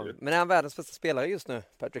 3 var. Men är han världens bästa spelare just nu,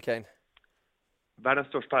 Patrick Kane? Världens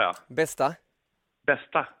största, ja. Bästa?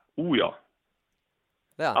 Bästa? Oh ja.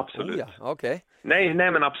 Det är han. Absolut. Oh, ja. Okej. Nej,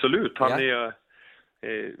 men absolut. Han Ja.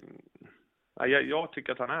 jag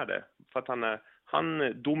tycker att han är det. För att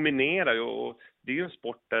han dominerar ju, och det är ju en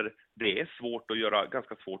sport där det är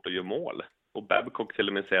ganska svårt att göra mål. Och Babcock till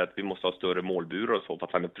och med säger att vi måste ha större målburar och så, för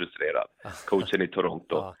att han är frustrerad. Coachen i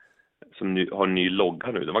Toronto. Ja. Som har en ny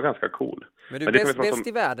logga nu. Det var ganska cool. Men du är bäst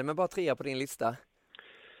i världen med bara 3 på din lista.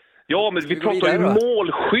 Ja, men vi pratar vidare ju då?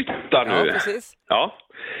 målskyttar nu. Ja, precis. Ja.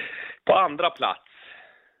 På andra plats.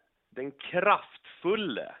 Den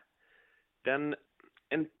kraftfulle.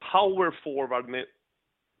 En power forward med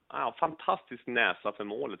fantastisk näsa för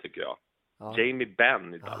målet, tycker jag. Ja. Jamie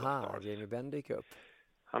Benn i Dallas Aha, Stars. Jamie Benn dyker upp.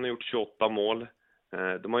 Han har gjort 28 mål.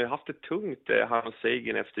 De har ju haft det tungt, han och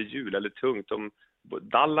Sagan, efter jul. Eller tungt.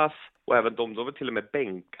 Dallas och även de var till och med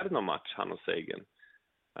bänkade någon match, han och Sagan.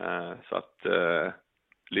 Så att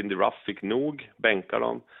Lindy Ruff fick nog bänka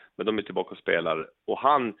dem, men de är tillbaka och spelar. Och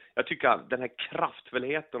jag tycker den här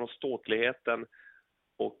kraftfullheten och ståtligheten,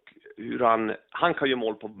 och hur han kan ju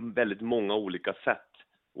mål på väldigt många olika sätt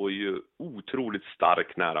och är ju otroligt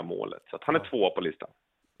stark nära målet. Så att han är 2 på listan.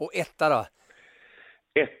 Och 1 då?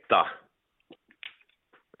 1.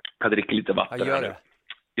 Jag dricker lite vatten. Ja, gör det.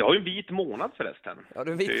 Jag har ju en vit månad förresten. Ja,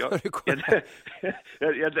 du vet vad du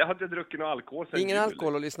jag har inte druckit någon alkohol sen Ingen jul.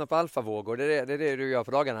 alkohol och lyssna på alfavågor. Det är det du gör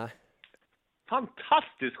på dagarna.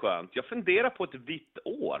 Fantastiskt skönt. Jag funderar på ett vitt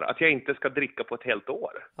år. Att jag inte ska dricka på ett helt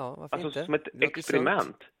år. Ja, varför alltså inte? som ett Det låter experiment.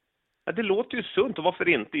 sunt. Ja, det låter ju sunt, och varför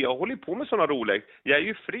inte? Jag håller ju på med sådana roliga. Jag är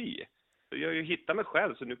ju fri. Så jag har ju hittat mig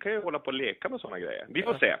själv, så nu kan jag hålla på och leka med sådana grejer. Vi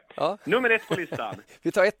får se. Ja. Nummer 1 på listan.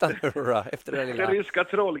 Vi tar 1 nu då, efter det Den lilla. ryska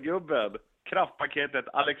trollgubben. Kraftpaketet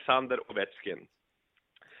Alexander Ovechkin.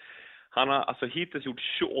 Han har alltså hittills gjort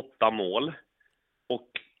 28 mål. Och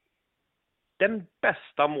den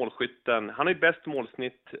bästa målskytten, han är bäst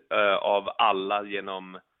målsnitt av alla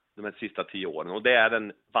genom de här sista 10 åren. Och det är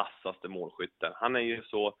den vassaste målskytten. Han är ju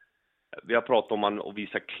så, vi har pratat om han och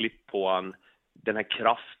visat klipp på han, den här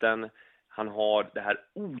kraften. Han har det här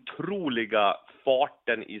otroliga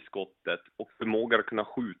farten i skottet och förmågan att kunna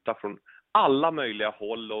skjuta från alla möjliga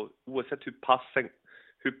håll, och oavsett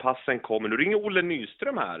hur passen kommer. Nu ringer Olle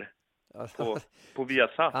Nyström här på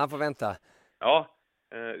Viasat. Han får vänta. Ja,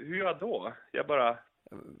 hur gör jag då? Jag bara...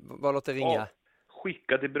 Vad låter ringa?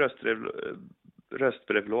 Skicka till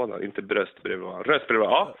röstbrevlådan, inte bröstbrevlådan.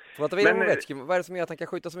 Röstbrevlådan, ja. Pratar vi om Ovechkin, vad är det som gör att han kan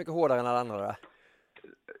skjuta så mycket hårdare än alla andra då?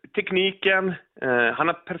 Tekniken, han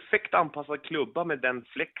har perfekt anpassad klubba med den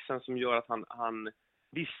flexen som gör att han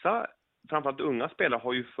vissa, framförallt unga spelare,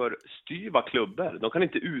 har ju för styva klubbor. De kan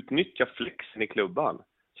inte utnyttja flexen i klubban.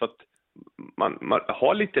 Så att man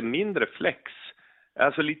har lite mindre flex.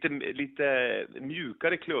 Alltså lite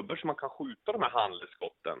mjukare klubbor så man kan skjuta de här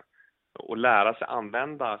handledsskotten och lära sig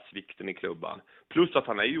använda svikten i klubban. Plus att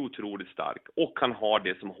han är ju otroligt stark och han har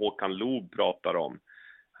det som Håkan Loob pratar om.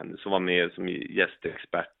 Han som var med som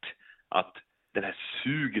gästexpert, att det här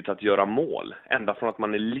suget att göra mål, ända från att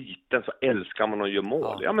man är liten så älskar man att göra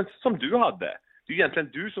mål. Ja, men som du hade. Det är egentligen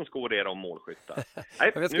du som ska orera om målskyttar.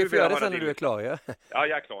 Nej, men jag ska få göra det sen när du är klar. Ja, ja,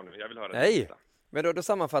 jag är klar nu. Jag vill höra det. Men då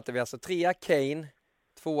sammanfattar vi alltså 3 Kane,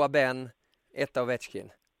 2 Ben, 1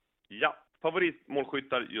 Ovechkin. Ja,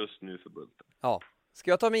 favoritmålskyttar just nu för Bulten. Ja.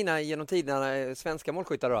 Ska jag ta mina genom tiderna svenska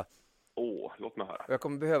målskyttar då? Låt mig höra. Jag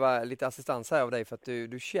kommer behöva lite assistans här av dig för att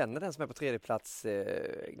du känner den som är på tredje plats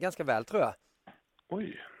ganska väl, tror jag.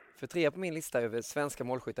 Oj. För 3 på min lista över svenska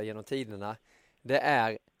målskyttar genom tiderna, det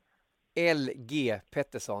är LG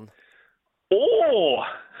Pettersson.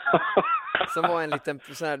 Som var en liten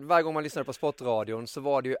sån här, varje gång man lyssnade på sportradion så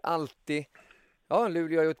var det ju alltid, ja,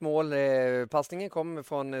 Luleå har gjort mål. Passningen kom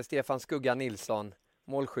från Stefan Skugga Nilsson,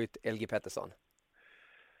 målskytt LG Pettersson.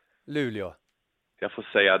 Luleå. Jag får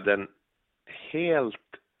säga den helt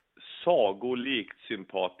sagolikt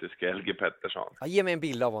sympatiska LG Pettersson. Ja, ge mig en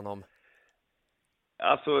bild av honom.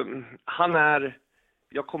 Alltså,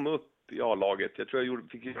 jag kom upp i A-laget. Jag tror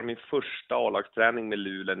jag fick göra min första A-lagsträning med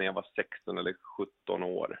Luleå när jag var 16 eller 17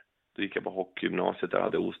 år. Då gick jag på hockeygymnasiet där jag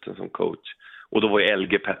hade Osten som coach. Och då var ju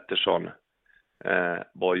LG Pettersson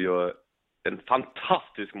var ju en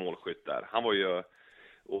fantastisk målskytt där. Han var ju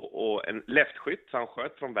och en leftskytt, så han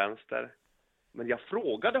sköt från vänster. Men jag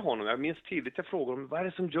frågade honom, jag minns tidigt, jag frågade honom, vad är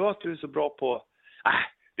det som gör att du är så bra på...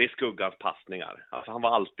 det är Skuggans passningar. Alltså han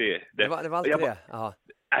var alltid... Det var alltid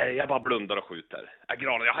det? Jag bara blundar och skjuter.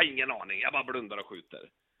 Granen, jag har ingen aning, jag bara blundar och skjuter.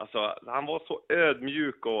 Alltså han var så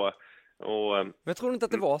ödmjuk och... Men jag tror inte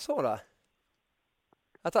att det var så då?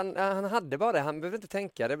 Att han hade bara det, han behövde inte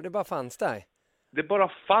tänka, det bara fanns där. Det bara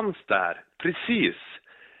fanns där, precis.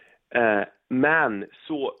 Men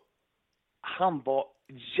så... Han var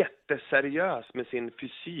jätteseriös med sin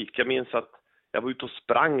fysik. Jag minns att jag var ute och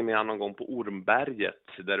sprang med honom någon gång på Ormberget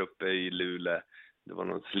där uppe i Luleå. Det var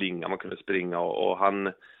någon slinga man kunde springa och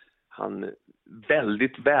han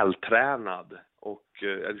väldigt vältränad och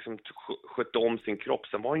liksom skötte om sin kropp.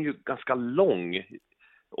 Sen var han ju ganska lång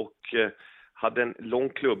och hade en lång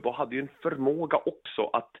klubb och hade ju en förmåga också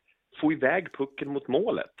att få iväg pucken mot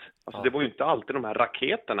målet. Alltså det var ju inte alltid de här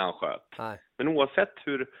raketerna han sköt. Nej. Men oavsett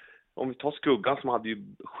hur, om vi tar Skuggan som hade ju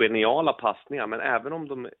geniala passningar, men även om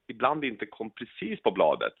de ibland inte kom precis på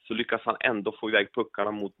bladet så lyckas han ändå få iväg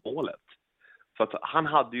puckarna mot målet. Så att han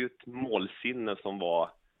hade ju ett målsinne som var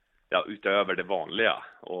utöver det vanliga.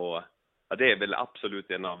 Och det är väl absolut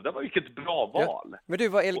det var vilket bra val. Ja. Men du,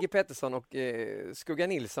 var LG Pettersson och Skugga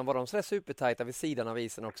Nilsson, var de så där supertajta vid sidan av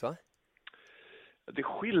isen också? Det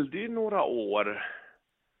skilde ju några år.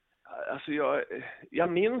 Alltså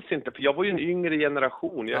jag minns inte, för jag var ju en yngre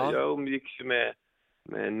generation. Jag umgicks ju med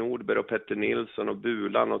Nordberg och Petter Nilsson och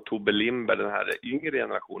Bulan och Tobbe Lindberg, den här yngre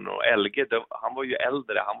generationen. Och LG, han var ju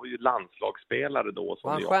äldre, han var ju landslagsspelare då.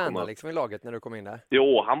 Var han stjärna liksom i laget när du kom in där?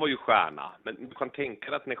 Jo, han var ju stjärna. Men du kan tänka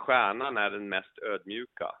dig att när stjärnan är den mest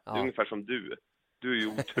ödmjuka. Det är ungefär som du. Du är ju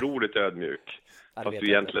otroligt ödmjuk. Fast du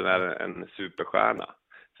egentligen är en superstjärna.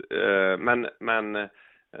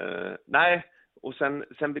 Nej. Och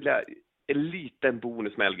sen vill jag en liten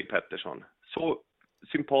bonus med LG Pettersson. Så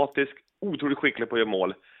sympatisk, otroligt skicklig på att göra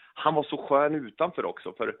mål. Han var så skön utanför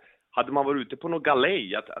också. För hade man varit ute på någon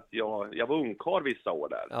galej, att jag var ungkarl vissa år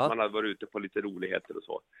där. Ja. Man hade varit ute på lite roligheter och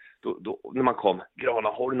så. Då när man kom, Grana,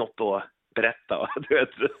 har du något att berätta? Du vet,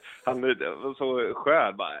 han var så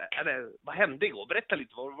skön. Vad hände igår? Berätta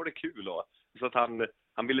lite, var det kul? Så att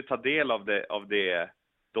han ville ta del av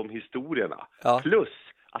de historierna. Ja. Plus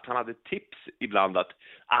att han hade tips ibland att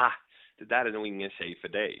det där är nog ingen tjej för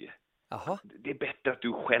dig. Aha. Det är bättre att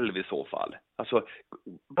du själv i så fall. Alltså,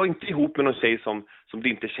 var inte ihop med någon tjej som det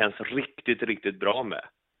inte känns riktigt, riktigt bra med.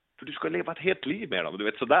 För du ska leva ett helt liv med dem, du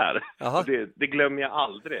vet sådär. Det glömmer jag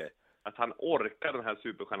aldrig. Att han orkar, den här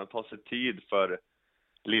superstjärnan, ta sig tid för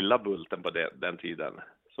lilla Bulten på den tiden.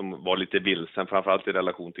 Som var lite vilsen, framförallt i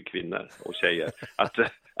relation till kvinnor och tjejer.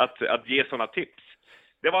 Att ge sådana tips.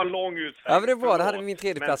 Det var en lång utsväng. Ja, men det var det. Hade vi min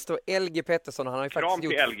tredje plats då. LG Pettersson, han har ju faktiskt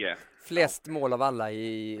gjort LG. flest mål av alla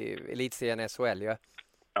i elitserien SHL. Ja.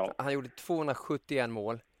 Ja. Han gjorde 271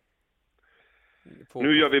 mål.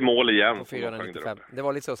 Nu gör vi mål igen. På 495. Det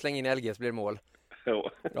var lite så, släng in LG så blir det mål.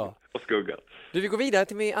 Ja. Och skugga. Du, vi går vidare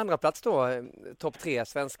till min andra plats då. Topp 3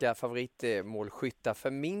 svenska favoritmålskyttar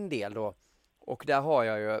för min del då. Och där har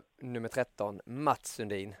jag ju nummer 13, Mats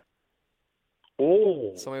Sundin.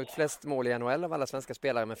 Som har gjort flest mål i NHL av alla svenska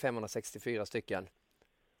spelare med 564 stycken.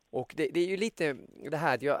 Och det är ju lite det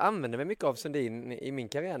här att jag använder mig mycket av Sundin i min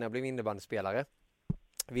karriär när jag blev innebandyspelare.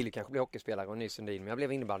 Jag ville kanske bli hockeyspelare och ny Sundin, men jag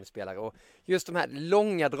blev innebandyspelare. Och just de här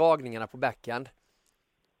långa dragningarna på backhand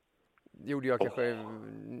gjorde jag kanske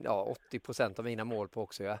 80% av mina mål på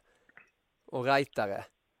också. Ja. Och rightare.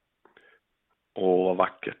 Vad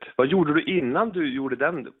vackert. Vad gjorde du innan du gjorde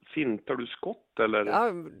den? Fintar du skott eller?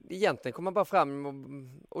 Ja, egentligen kom man bara fram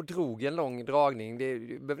och drog en lång dragning. Det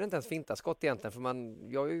behöver inte ens finta skott egentligen, för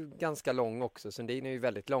jag är ju ganska lång också. Sundin är ju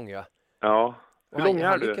väldigt lång. Ja. Hur lång är du?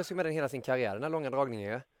 Han lyckas ju med den hela sin karriär, den här långa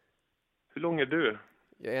dragningen. Ja. Hur lång är du?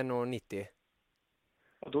 Jag är 1,90.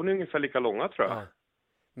 Ja, då är ni ungefär lika långa tror jag. Ja.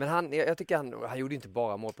 Men jag tycker han gjorde inte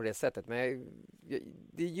bara mål på det sättet, men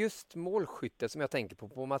det är just målskyttet som jag tänker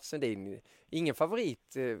på Mats Sundin. Ingen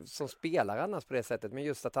favorit som spelar annars på det sättet, men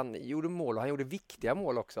just att han gjorde mål och han gjorde viktiga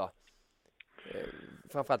mål också.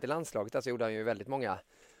 Framförallt i landslaget, alltså gjorde han ju väldigt många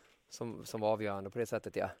som var avgörande på det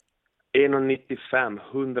sättet, ja. 1,95,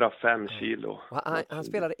 105 kilo. Han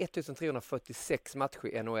spelade 1346 matcher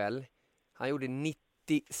i NHL. Han gjorde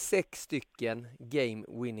 96 stycken game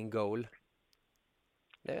winning goal.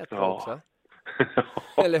 Det är rätt bra också.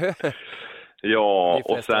 Eller hur? Ja,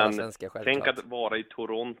 och sen tänk att vara i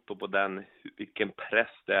Toronto på vilken press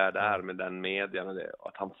det är där med den median.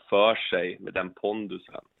 Att han för sig med den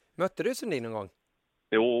pondusen. Mötte du Sundin någon gång?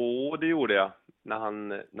 Jo, det gjorde jag.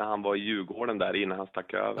 När han var i Djurgården där innan han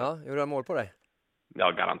stack över. Ja, gjorde han mål på dig?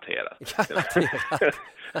 Ja, garanterat.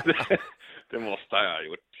 Det måste jag ha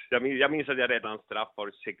gjort. Jag minns att jag redan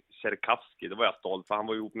straffade Tjerkavski. Det var jag stolt för. Han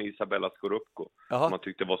var ihop med Isabella Skorupko. Som man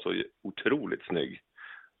tyckte var så otroligt snygg.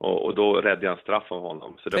 Och då räddade jag en straff av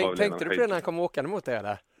honom. Så det var tänkte du på det när han kom åkande mot dig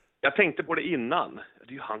eller? Jag tänkte på det innan. Det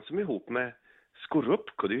är ju han som är ihop med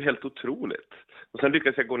Skorupko. Det är ju helt otroligt. Och sen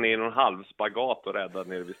lyckades jag gå ner i någon halvspagat och rädda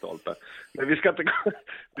nere vid stolpen. Men vi ska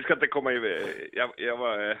inte komma i... Jag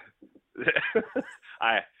var...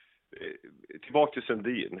 Nej. Tillbaka till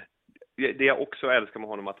Sundin. Det jag också älskar med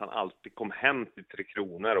honom att han alltid kom hem till 3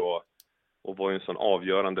 Kronor och var en sån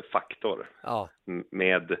avgörande faktor. Ja.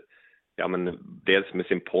 Dels med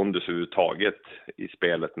sin pondus överhuvudtaget i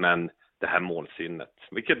spelet, men det här målsinnet.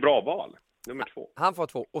 Vilket bra val. Nummer 2. Han får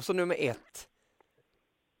 2. Och så nummer 1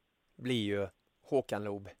 blir ju Håkan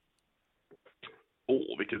Loob.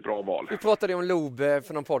 Vilket bra val. Vi pratade om Loob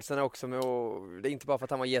för någon podd sedan också. Det är inte bara för att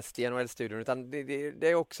han var gäst i NHL-studion, utan det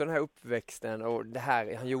är också den här uppväxten och det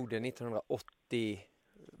här han gjorde 1980.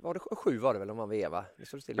 Var det 7 var det väl om man veva?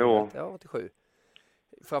 Ja, 87.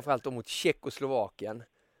 Framförallt då mot Tjeckoslovakien.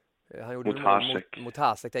 Han gjorde mot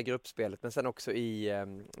Hasek i gruppspelet, men sen också i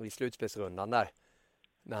slutspelsrundan där.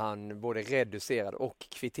 När han både reducerade och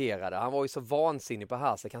kvitterade. Han var ju så vansinnig på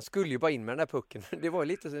Hasek. Han skulle ju bara in med den där pucken. Det var ju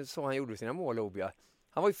lite så han gjorde sina mål, Obja.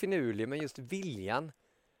 Han var ju finurlig, men just viljan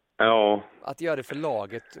att göra det för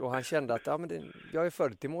laget. Och han kände att jag är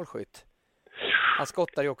född till målskytt. Han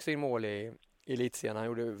skottade ju också in mål i elitserien. Han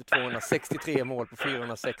gjorde 263 mål på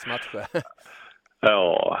 406 matcher.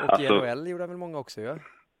 Ja, och i NHL gjorde han väl många också, ja.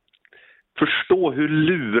 Förstå hur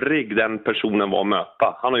lurig den personen var att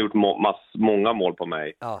möta. Han har gjort många mål på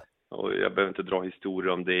mig. Ja. Och jag behöver inte dra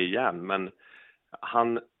historier om det igen. Men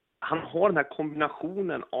han har den här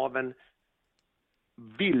kombinationen av en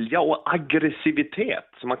vilja och aggressivitet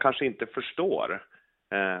som man kanske inte förstår.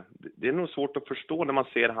 Det är nog svårt att förstå när man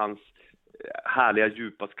ser hans härliga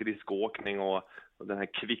djupa skridskoåkning och den här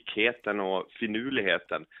kvickheten och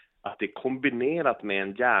finurligheten. Att det är kombinerat med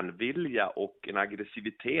en järnvilja och en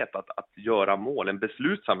aggressivitet att göra mål, en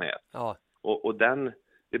beslutsamhet. Ja. Och det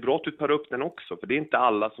är bra att du tar upp den också, för det är inte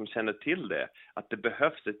alla som känner till det. Att det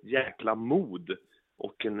behövs ett jäkla mod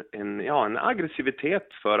och en aggressivitet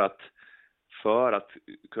för att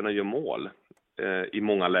kunna göra mål i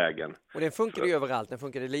många lägen. Och den funkar ju överallt. Den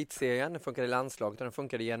funkar i elitserien, den funkar i landslaget och den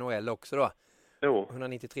funkar i NHL också då. Jo.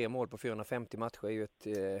 193 mål på 450 matcher är ju ett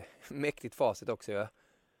mäktigt facit också, ja.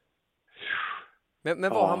 Men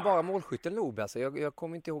var han bara målskytten Loob? Alltså? Jag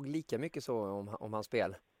kommer inte ihåg lika mycket så om hans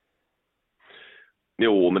spel.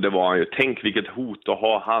 Jo, men det var han ju. Tänk vilket hot att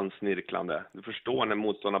ha hans snirklande. Du förstår när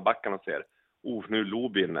motståndarbackarna ser. Nu är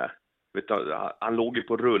Loob inne. Vet du, han låg ju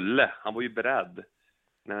på rulle. Han var ju beredd.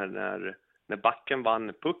 När när backen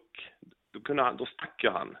vann puck, då stack ju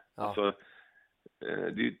han. Ja. Alltså,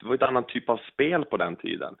 det var ett annan typ av spel på den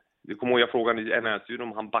tiden. Jag kommer ihåg jag frågade i NHL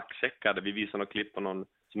om han backcheckade. Vi visade något klipp på någon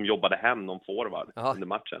som jobbade hem, någon forward under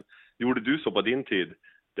matchen. Gjorde du så på din tid?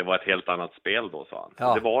 Det var ett helt annat spel då, sa han.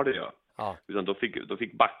 Ja. Det var det ju. Ja. Utan då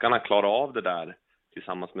fick backarna klara av det där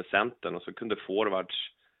tillsammans med centern, och så kunde forwards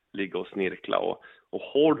ligga och snirkla. Och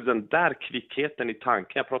har du den där kvickheten i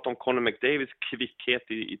tanken, jag pratar om Connor McDavids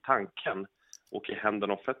kvickhet i tanken och i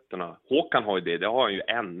händerna och fötterna. Håkan har ju det har han ju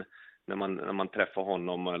när man träffar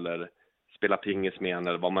honom eller spelar pingis med honom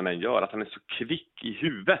eller vad man än gör, att han är så kvick i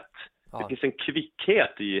huvudet. Ja. Det finns en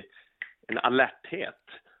kvickhet en alerthet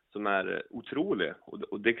som är otrolig,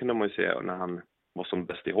 och det kunde man ju se när han var som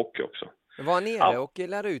bäst i hockey också. Var han nere och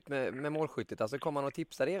lärde ut med målskyttet? Alltså kom han och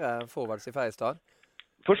tipsade era forwards i Färjestad?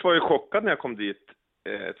 Först var jag chockad när jag kom dit,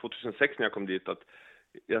 2006 när jag kom dit, att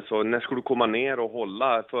jag sa, när skulle du komma ner och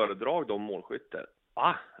hålla föredrag om målskytte?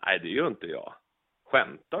 Nej, det gör inte jag.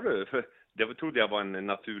 Skämtar du? För det trodde jag var en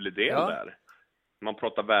naturlig del där. Man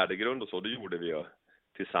pratar värdegrund och så, det gjorde vi ju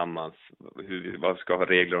tillsammans. Vad ska ha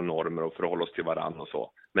regler och normer och förhålla oss till varandra och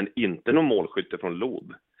så. Men inte någon målskytte från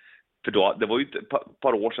Lob. För då, det var ju ett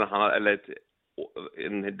par år sedan,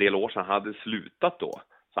 en del år sedan han hade slutat då.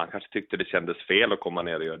 Så han kanske tyckte det kändes fel att komma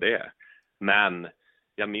ner och göra det. Men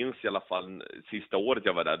jag minns i alla fall sista året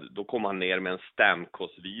jag var där, då kom han ner med en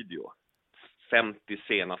Stamkos-video. 50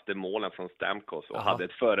 senaste målen från Stamkos och hade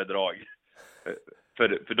ett föredrag.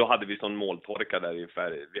 För då hade vi sån måltorka där i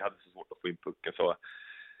Färg. Vi hade så svårt att få in pucken. Så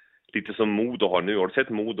lite som Modo har nu. Har du sett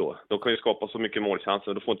Modo? De kan ju skapa så mycket målchanser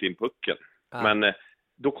och då får inte in pucken. Men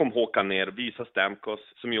då kom Håkan ner och visade Stamkos,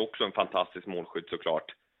 som är också en fantastisk målskytt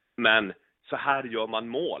såklart. Men så här gör man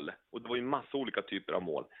mål. Och det var ju massa olika typer av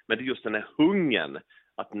mål. Men det är just den här hungern.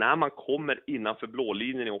 Att när man kommer innanför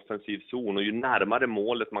blålinjen i offensiv zon och ju närmare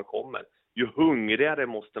målet man kommer, ju hungrigare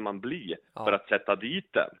måste man bli för att sätta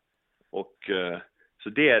dit den. Och så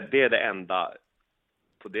det är det enda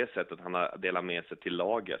på det sättet han har delat med sig till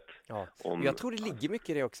laget. Ja. Jag tror det ligger mycket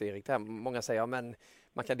i det också, Erik. Många säger men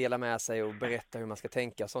man kan dela med sig och berätta hur man ska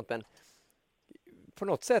tänka och sånt, men på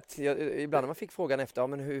något sätt, ibland när man fick frågan efter,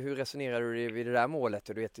 men hur resonerar du vid det där målet?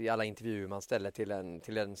 Och du vet, i alla intervjuer man ställer till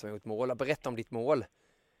en som har gjort mål, berätta om ditt mål.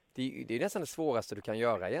 Det är nästan det svåraste du kan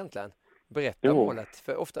göra egentligen. Berätta målet,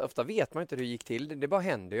 för ofta vet man inte hur det gick till, det bara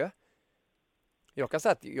händer ju. Jag kan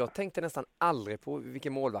säga att jag tänkte nästan aldrig på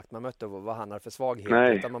vilken målvakt man mötte och vad han hade för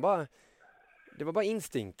svaghet. Utan det var bara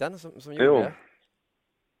instinkten som gjorde det.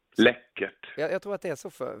 Läckert. Jag tror att det är så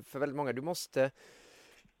för väldigt många. Du måste,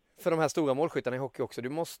 för de här stora målskyttarna i hockey också,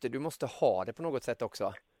 du måste ha det på något sätt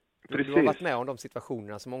också. Du har varit med om de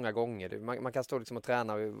situationerna så många gånger. Man kan stå liksom och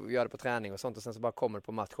träna och göra det på träning och sånt, och sen så bara kommer det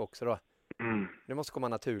på match också då. Det måste komma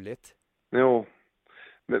naturligt. Jo.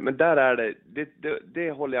 Men där är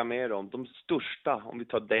det håller jag med om. De största, om vi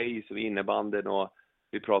tar dig som innebanden och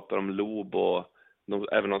vi pratar om Lob och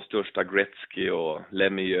även de största Gretzky och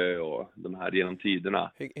Lemieux och de här genom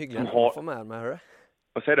tiderna. Hyggliga namn man får med hörru.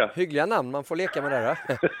 Vad säger du? Hyggliga namn man får leka med där.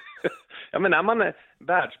 Ja, men när man är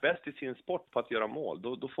världsbäst i sin sport på att göra mål,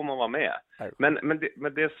 då får man vara med. Men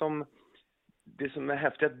det som är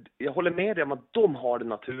häftigt, jag håller med dig om att de har det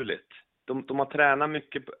naturligt. De har tränat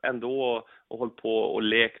mycket ändå och hållit på och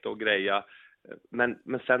lekt och greja.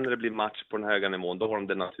 Men sen när det blir match på den höga nivån, då har de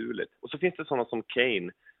det naturligt. Och så finns det sådana som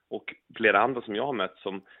Kane och flera andra som jag har mött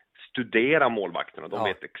som studerar målvakterna. De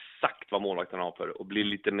vet exakt vad målvakterna har för och blir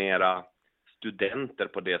lite mera studenter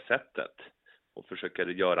på det sättet. Och försöker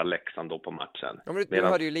göra läxan då på matchen. Ja, men du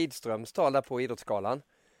hörde ju Lidströms tal där på Idrottsgalan.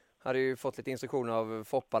 Hade ju fått lite instruktioner av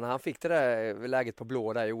Foppa när han fick det där läget på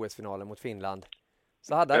blå där i OS-finalen mot Finland.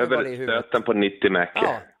 Så hade han bara det i huvudet. Stöten på 90 Mäcke.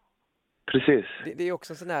 Ja. Precis. Det är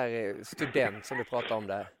också en sån här student som du pratar om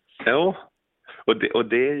där. Jo. Och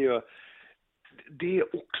det är ju... Det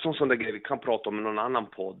är också en sån där grej vi kan prata om i någon annan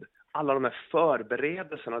podd. Alla de här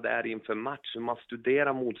förberedelserna där inför match. Man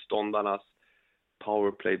studerar motståndarnas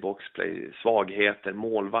powerplay, boxplay, svagheter,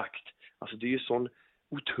 målvakt. Alltså det är ju sån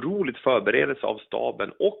otroligt förberedelse av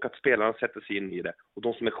staben och att spelarna sätter sig in i det. Och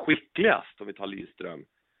de som är skickligast, om vi tar Lidström,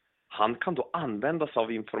 han kan då använda sig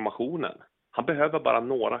av informationen. Han behöver bara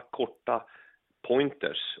några korta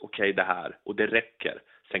pointers. Okej, det här. Och det räcker.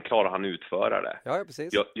 Sen klarar han utföra det. Ja,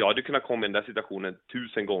 precis. Jag hade kunnat komma i den där situationen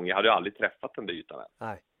 1000 gånger. Jag hade ju aldrig träffat den där ytan.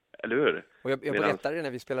 Nej. Eller hur? Och jag berättade det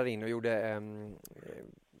när vi spelade in och gjorde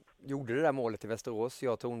det där målet i Västerås,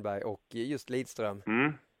 jag, Thornberg och just Lidström.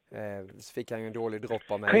 Så fick han ju en dålig dropp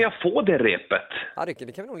av mig. Kan jag få det repet? Ja, det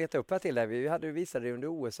kan vi nog leta upp här till dig. Vi visade det under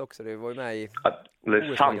OS också. Det var ju med i det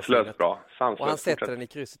är sanslöst bra. Och han sätter den i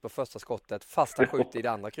krysset på första skottet fast han skjuter i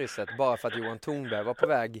det andra krysset. Bara för att Johan Thornberg var på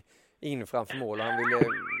väg in framför mål och han ville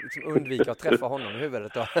liksom undvika att träffa honom i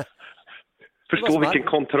huvudet. Då. Förstå vilken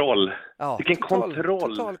kontroll. Ja, vilken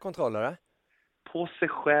kontroll. Total kontroll är det. På sig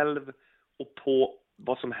själv och på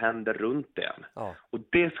vad som händer runt en. Ja. Och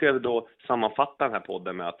det ska jag då sammanfatta den här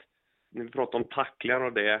podden med, att när vi pratar om tacklingar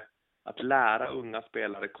och det, att lära unga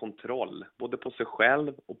spelare kontroll, både på sig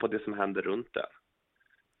själv och på det som händer runt en.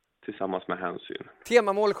 Tillsammans med hänsyn.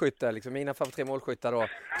 Tema målskyttar, liksom mina favorit målskyttar då.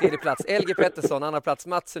 Tredje plats LG Pettersson, andra plats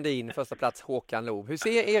Mats Sundin, första plats Håkan Loob. Hur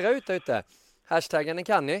ser era ut ute? Hashtaggen den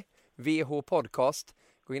kan ni, VH Podcast.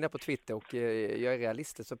 Gå in där på Twitter och gör era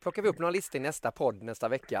listor, så plockar vi upp några listor i nästa podd nästa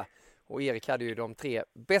vecka. Och Erik hade ju de 3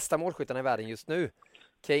 bästa målskyttarna i världen just nu.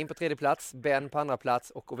 Kane på tredje plats, Ben på andra plats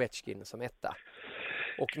och Ovechkin som etta.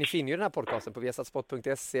 Och ni finner ju den här podcasten på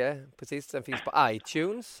viasatsport.se. Precis, den finns på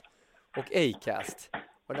iTunes och Acast.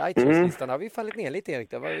 Och den iTunes-listan har vi fallit ner lite,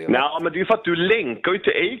 Erik. Nej, men det är ju för att du länkar ju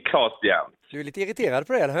till Acast igen. Du är lite irriterad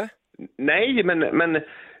på det, eller hur? Nej, men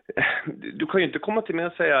du kan ju inte komma till mig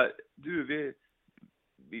och säga, du,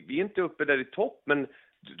 vi är inte uppe där i topp, men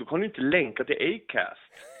du kan ju inte länka till Acast.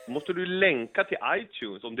 Då måste du länka till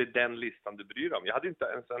iTunes om det är den listan du bryr dig om. Jag hade inte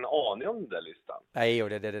ens en aning om den där listan. Nej, och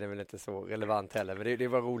det är väl inte så relevant heller. Men det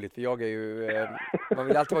var roligt, för jag är ju... man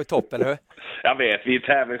vill alltid vara i topp, eller hur? Jag vet, vi är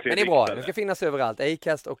tävlingsinriktade. Men det är bra, det ska finnas överallt.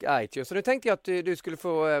 Acast och iTunes. Så nu tänkte jag att du skulle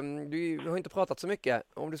få... Du har inte pratat så mycket.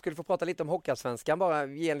 Om du skulle få prata lite om Hockeyallsvenskan, bara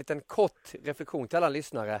ge en liten kort reflektion till alla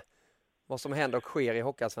lyssnare. Vad som händer och sker i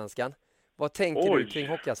Hockeyallsvenskan. Vad tänker du kring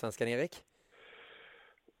Hockeyallsvenskan, Erik?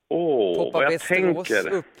 Toppar Västerås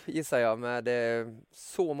upp, gissar jag, med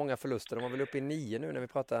så många förluster. De var väl uppe i 9 nu när vi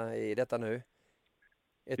pratar i detta nu.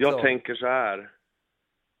 Tänker så här.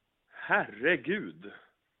 Herregud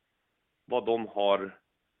vad de har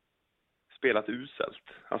spelat uselt.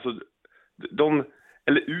 Alltså,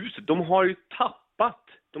 de har ju tappat.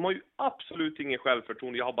 De har ju absolut ingen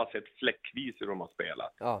självförtroende. Jag har bara sett fläckvis hur de har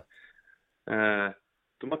spelat. Ja.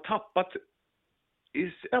 De har tappat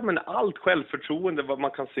allt självförtroende vad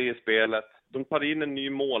man kan se i spelet. De tar in en ny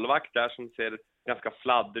målvakt där som ser ganska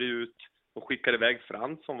fladdrig ut. De skickar iväg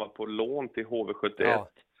Frans som var på lån till HV71. Ja.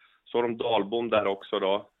 Så har de Dahlbom där också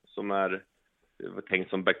då, som är tänkt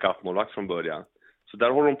som backup-målvakt från början. Så där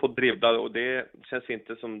håller de på att dribbla, och det känns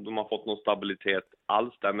inte som de har fått någon stabilitet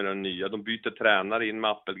alls där med den nya. De byter tränare in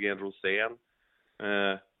med Appelgren Rosén.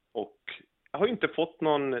 Och det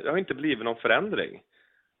har inte blivit någon förändring.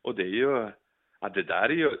 Och det är ju... Ja, det där är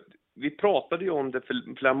ju... Vi pratade ju om det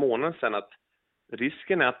för flera månader sedan, att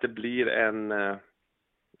risken är att det blir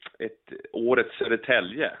ett årets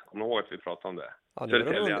Södertälje. Kommer du ihåg att vi pratade om det? Ja, nu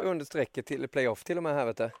är de under strecket till playoff till och med här,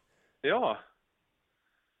 vet du. Ja.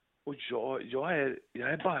 Och jag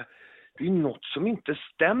är bara... Det är något som inte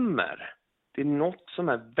stämmer. Det är något som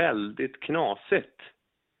är väldigt knasigt.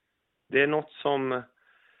 Det är något som...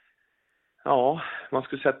 Ja, man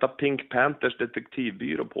skulle sätta Pink Panthers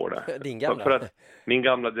detektivbyrå på det. Din gamla. För att, min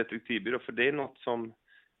gamla detektivbyrå, för det är något som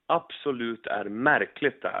absolut är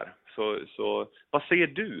märkligt där. Så vad säger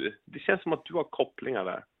du? Det känns som att du har kopplingar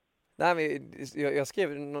där. Nej, jag skrev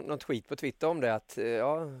någon tweet på Twitter om det, att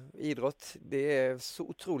idrott, det är så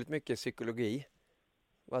otroligt mycket psykologi.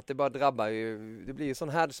 Och att det bara drabbar ju, det blir ju sån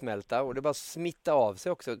härdsmälta och det bara smittar av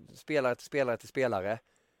sig också, spelare till spelare till spelare.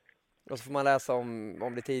 Och så får man läsa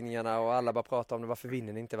om det i tidningarna och alla bara pratar om det. Varför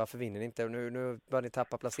vinner ni inte? Och nu börjar ni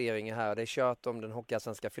tappa placeringar här. Det är kört om den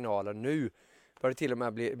hockeyallsvenska finalen. Nu börjar det till och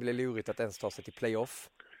med bli lurigt att ens ta sig till playoff.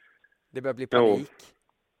 Det börjar bli panik.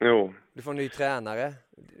 Jo. Du får en ny tränare.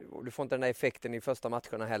 Du får inte den där effekten i första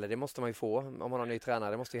matcherna heller. Det måste man ju få om man har en ny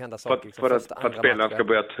tränare. Det måste ju hända saker. För att spelarna ska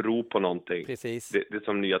börja tro på någonting. Precis. Det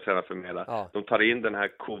som nya tränare förmedlar. Ja. De tar in den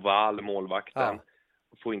här Koval, målvakten.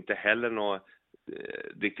 Ja. Får inte heller något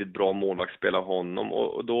riktigt bra målvaktsspel av honom.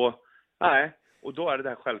 Och då är det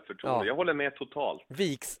där självförtroende. Ja. Jag håller med totalt.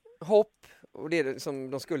 Viks hopp, och det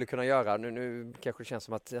som de skulle kunna göra, nu kanske det känns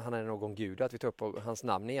som att han är någon gud, att vi tar upp hans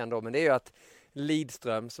namn igen då, men det är ju att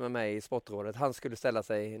Lidström som är med i Sportrådet, han skulle ställa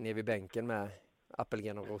sig ner vid bänken med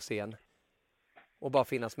Appelgren och Rosén och bara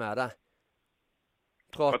finnas med där.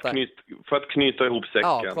 För att knyta ihop säcken.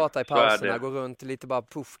 Ja, prata i pauserna, gå runt lite bara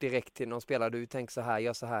puff direkt till någon spelare. Du tänker så här,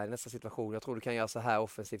 gör så här i nästa situation. Jag tror du kan göra så här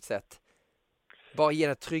offensivt sätt. Bara ge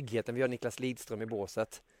den tryggheten. Vi har Niklas Lidström i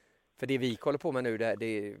båset. För det vi håller på med nu, det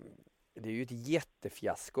är ju ett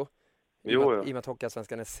jättefiasko. I och med att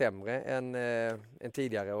Hockeyallsvenskan är sämre än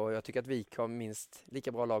tidigare. Och jag tycker att vi har minst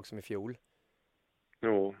lika bra lag som i fjol.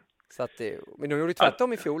 Jo. Så att men de gjorde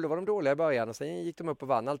tvärtom i fjol, då var de dåliga i början och sen gick de upp och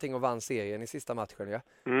vann allting och vann serien i sista matchen. Ja.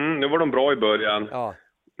 Nu var de bra i början, ja.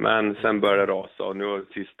 Men sen började det rasa och nu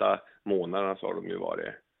sista månaderna så har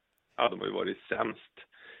de ju varit sämst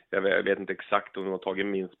Jag vet inte exakt om de har tagit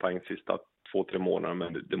minst poäng sista 2-3 månader,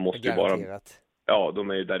 men det måste ju vara... Garanterat. Ja, de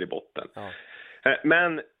är ju där i botten. Ja.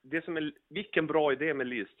 Men det som är, vilken bra idé med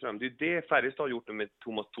Lidström. Det är det Färjestad har gjort med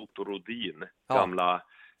Thomas Toto Rodin, gamla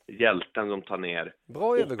hjälten de tar ner.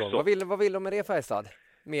 Bra övergång. Vad vill de med det, Färjestad?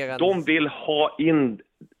 Mer än...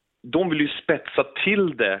 De vill ju spetsa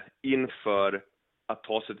till det inför att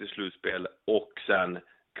ta sig till slutspel och sen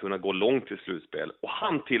kunna gå långt till slutspel. Och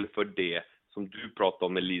han tillför det som du pratade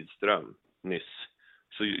om med Lidström nyss.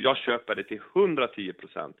 Så jag köper det till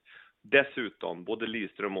 110%. Dessutom, både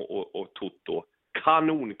Lidström och Toto,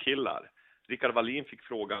 kanonkillar. Rickard Wallin fick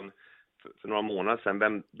frågan för några månader sedan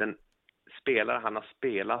vem den spelare han har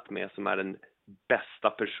spelat med som är den bästa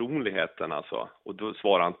personligheten. Alltså. Och då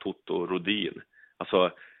svarar han Toto Rodin.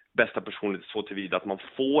 Alltså bästa personlighet så tillvida att man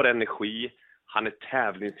får energi, han är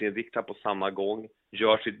tävlingsinriktad på samma gång,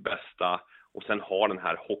 gör sitt bästa och sen har den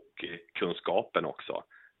här hockeykunskapen också.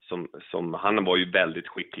 Som han var ju väldigt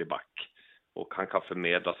skicklig back. Och han kan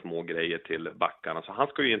förmedla små grejer till backarna. Så han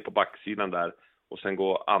ska ju in på backsidan där. Och sen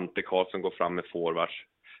går Ante Karlsson går fram med forwards.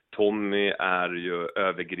 Tommy är ju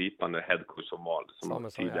övergripande headcoach som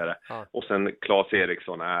tidigare. Ja. Och sen Claes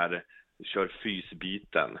Eriksson kör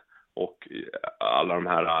fysbiten. Och alla de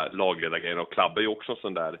här lagledargrejerna. Och Klabbe är ju också en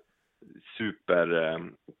sån där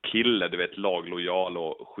superkille. Du vet, laglojal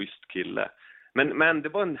och schysst kille. Men det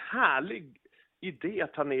var en härlig idé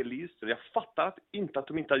att ta ner Lidström. Jag fattar inte att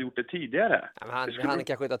de inte har gjort det tidigare. Ja, han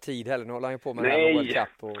kanske inte har tid heller. Nu håller han ju på med World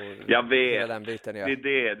Cup och jag vet. Den biten, ja.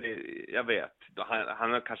 Jag vet.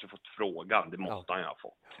 Han har kanske fått frågan. Det måste han ju ha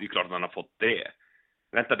fått. Det är klart att han har fått det.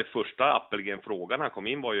 Vänta, det första Appelgren-frågan han kom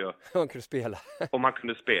in var ju om han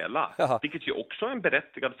kunde spela. Ja. Vilket ju också är en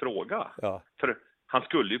berättigad fråga. Ja. För han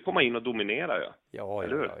skulle ju komma in och dominera ju. Ja,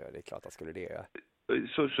 det är klart han skulle det. Ja.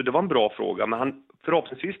 Så det var en bra fråga. Men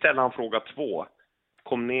förhoppningsvis ställde han fråga 2.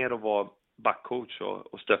 Kom ner och var backcoach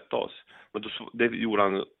och stötta oss. Men det gjorde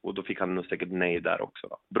han och då fick han nog säkert nej där också.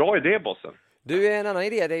 Då. Bra idé, bossen. Du, en annan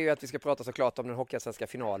idé det är ju att vi ska prata såklart om den hockeyallsvenska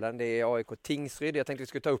finalen. Det är AIK Tingsryd. Jag tänkte vi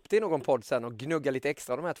skulle ta upp det i någon podd sen och gnugga lite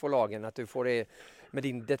extra de här två lagen. Att du får det med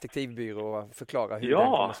din detektivbyrå och förklara hur den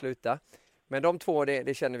kommer att sluta. Men de två,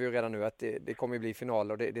 det känner vi ju redan nu att det kommer att bli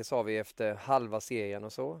final och det sa vi efter halva serien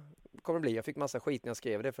och så kommer det bli. Jag fick massa skit när jag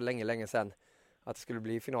skrev det för länge sedan att det skulle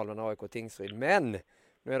bli finalen AIK Tingsryd. Men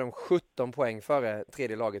nu är de 17 poäng före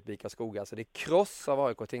tredje laget BIK Karlskoga. Så det är kross av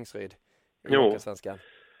AIK Tingsryd i Hockeyallsvenskan.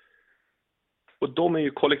 Och de är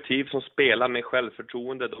ju kollektiv som spelar med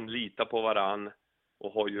självförtroende. De litar på varann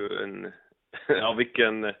och har ju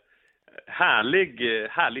vilken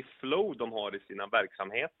härlig flow de har i sina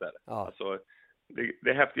verksamheter. Ja. Alltså, det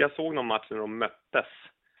är häftigt. Jag såg någon match när de möttes.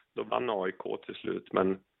 Då vann AIK till slut.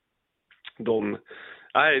 Men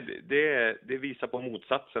det visar på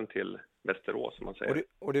motsatsen till Västerås, som man säger.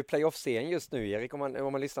 Och det är playoff-serien just nu, Erik, om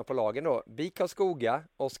man lyssnar på lagen då. BIK Karlskoga,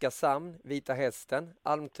 Oskarshamn, Vita Hästen,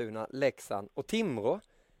 Almtuna, Leksand och Timrå.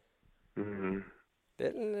 Mm. Det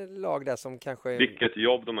är en lag där som kanske... Vilket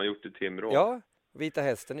jobb de har gjort i Timrå. Ja, Vita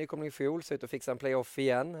Hästen är ju kommit i fjol, så ut och fixa en playoff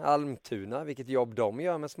igen. Almtuna, vilket jobb de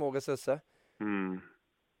gör med små resurser. Mm.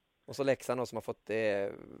 Och så Leksand då, som har fått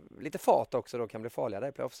lite fart också då, kan bli farliga där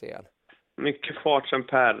i playoff-serien. Mycket fart som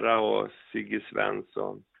Perra och Sigge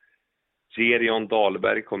Svensson. Gerion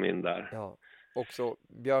Dahlberg kom in där. Ja, också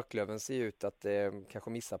Björklöven ser ut att kanske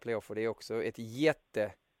missa playoff och det är också ett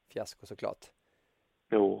jättefiasko såklart.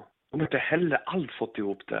 Jo, de har inte heller alls fått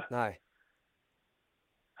ihop det. Nej.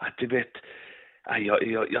 Att du vet,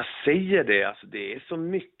 jag säger det, alltså det är så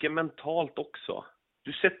mycket mentalt också.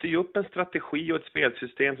 Du sätter ju upp en strategi och ett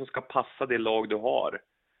spelsystem som ska passa det lag du har.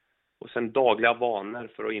 Och sen dagliga vanor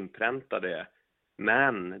för att inpränta det.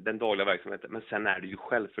 Men den dagliga verksamheten. Men sen är det ju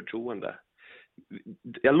självförtroende.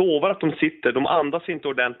 Jag lovar att de andas inte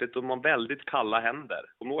ordentligt. De har väldigt kalla händer.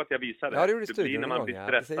 Kom ihåg att jag visade det. Ja, det blir när man blir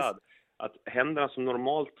stressad. Att händerna som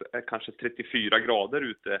normalt är kanske 34 grader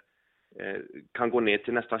ute kan gå ner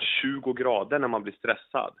till nästan 20 grader när man blir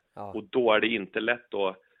stressad. Ja. Och då är det inte lätt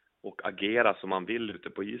att agera som man vill ute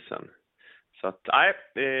på isen. Så att,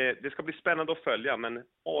 det ska bli spännande att följa. Men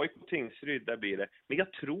AIK Tingsryd, där blir det. Men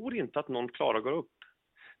jag tror inte att någon klarar att gå upp.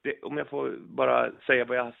 Om jag får bara säga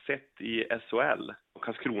vad jag har sett i SHL. Och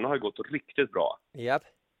Karlskrona har ju gått riktigt bra. Yep.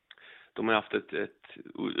 De har haft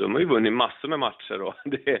de har ju vunnit massor med matcher. Och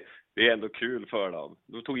det är ändå kul för dem.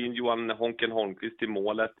 De tog in Johan Honken Holmqvist i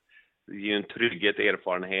målet. Det ger en trygghet,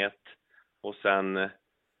 erfarenhet. Och sen,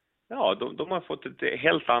 de har fått ett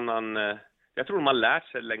helt annan... Jag tror de har lärt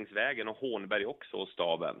sig längs vägen och Hånberg också och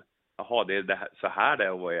staben. Jaha, det är så här det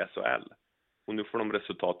är att vara i SHL. Och nu får de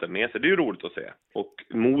resultaten med sig. Det är ju roligt att se. Och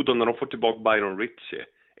Modo när de får tillbaka Byron Ritchie.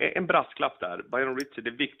 en brasklapp där. Byron Ritchie, det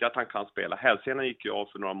är viktigt att han kan spela. Hälsenan gick ju av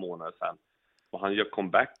för några månader sedan. Och han gör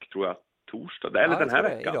comeback, tror jag, torsdag. Eller den här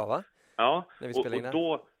veckan. Idag, va? Ja, när vi spelar in och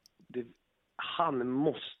då... han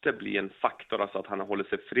måste bli en faktor, alltså att han håller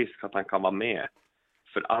sig frisk, att han kan vara med.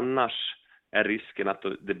 För annars är risken att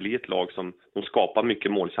det blir ett lag som de skapar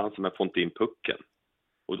mycket målchanser men får inte in pucken.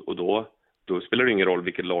 Och då spelar det ingen roll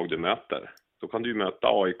vilket lag du möter. Då kan du ju möta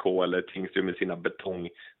AIK eller Tingsryd med sina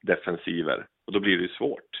betongdefensiver. Och då blir det ju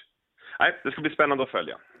svårt. Nej, det ska bli spännande att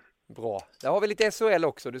följa. Bra. Där har vi lite SHL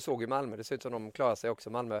också. Du såg ju Malmö. Det ser ut som de klarar sig också.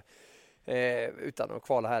 Malmö utan att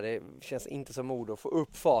kvala här. Det känns inte som mod att få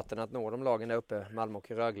upp farten att nå de lagen där uppe. Malmö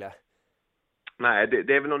och Rögle. Nej,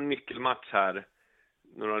 det är väl någon nyckelmatch här.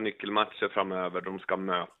 Några nyckelmatcher framöver. De ska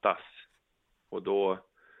mötas. Och då...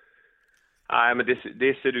 Nej, men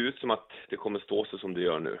det ser ut som att det kommer stå sig som det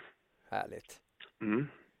gör nu. Härligt. Mm.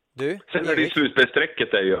 Du, sen är det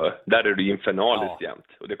slutspelssträcket där är det infernaliskt jämt.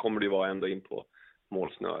 Och det kommer det ju vara ändå in på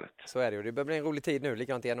målsnöret. Så är det ju. Det börjar bli en rolig tid nu.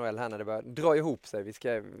 Likadant i NHL här när det börjar dra ihop sig. Vi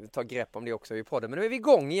ska ta grepp om det också i podden. Men nu är vi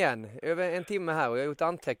igång igen. Över en timme här och jag har gjort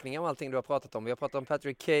anteckningar om allting du har pratat om. Vi har pratat om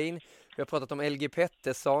Patrick Kane. Vi har pratat om LG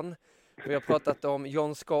Pettersson. Vi har pratat om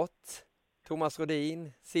John Scott. Thomas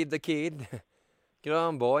Rodin. Sid the Kid.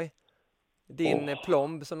 Grönborg. Din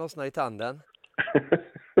plomb som lossnar i tanden.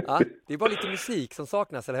 Ja, det är bara lite musik som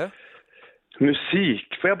saknas, eller hur?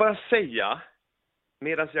 Musik, får jag bara säga,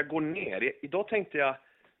 medan jag går ner. Idag tänkte jag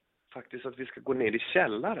faktiskt att vi ska gå ner i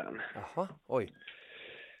källaren. Jaha, oj.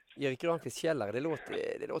 Erik Granqvists källare, det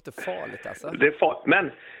låter farligt alltså. Det är farligt,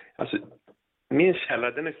 men alltså, min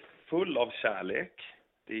källare, den är full av kärlek.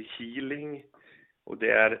 Det är healing och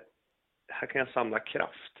här kan jag samla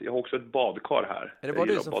kraft. Jag har också ett badkar här. Är det bara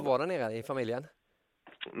du som får vara där nere i familjen?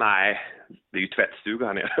 Nej, det är ju tvättstuga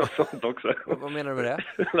här nere och sånt också. Vad menar du med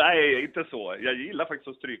det? Nej, inte så. Jag gillar faktiskt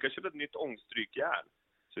att stryka. Jag köpte ett nytt ångstrykjärn.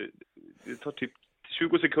 Så det tar typ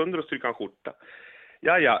 20 sekunder att stryka en skjorta.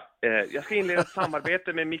 Jag ska inleda ett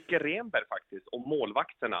samarbete med Micke Renberg faktiskt om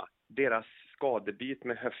målvakterna. Deras skadebit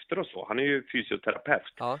med höfter och så. Han är ju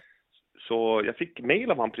fysioterapeut. Ja. Så jag fick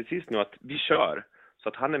mejl av han precis nu att vi kör. Så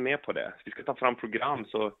att han är med på det. Vi ska ta fram program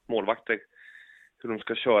så målvakter hur de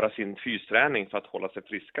ska köra sin fysträning för att hålla sig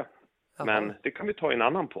friska. Jaha. Men det kan vi ta en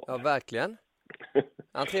annan på. Ja, verkligen. Är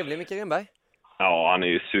han trevlig, Micke Renberg? Ja, han är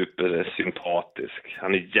ju supersympatisk.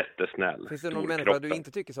 Han är jättesnäll. Finns det någon människa du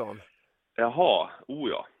inte tycker så om? Jaha,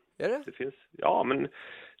 ja. Är det? Det finns, ja, men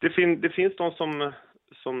det finns de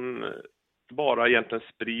som bara egentligen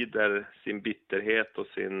sprider sin bitterhet och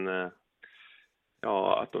sin...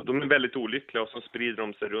 Ja, att de är väldigt olyckliga och så sprider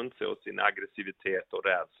de sig runt sig och sin aggressivitet och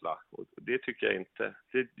rädsla. Och det tycker jag inte,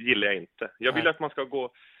 det gillar jag inte. Jag vill att man ska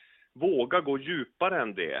våga gå djupare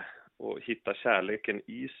än det och hitta kärleken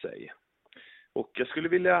i sig. Och jag skulle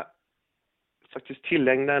vilja faktiskt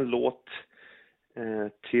tillägna en låt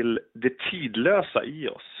till det tidlösa i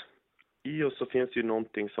oss. I oss så finns ju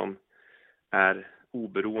någonting som är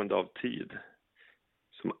oberoende av tid.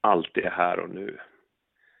 Som alltid är här och nu.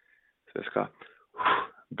 Så jag ska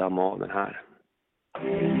damma av den här.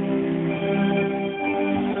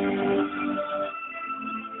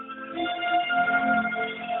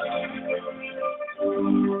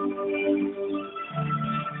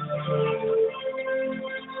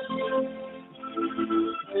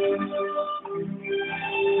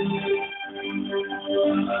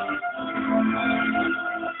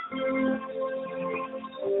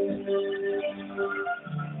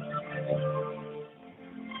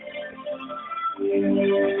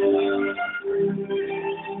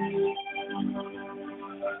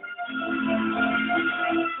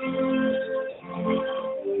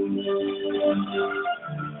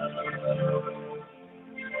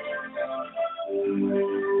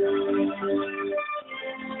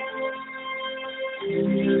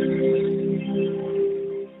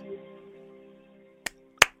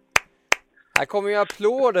 Här kommer ju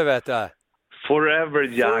applåder, vet du. Forever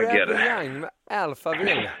Jagger. Forever Young med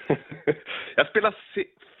Alphaville. Jag spelar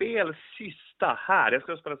fel sista här. Jag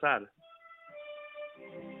ska spela så här.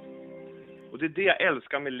 Och det är det jag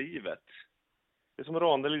älskar med livet. Det är som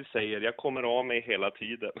Ranelid säger, jag kommer av mig hela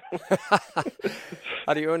tiden.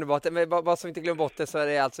 Ja, det är ju underbart. Men bara så vi inte glömmer bort det så är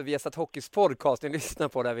det alltså Viasat Hockeys podcast ni lyssnar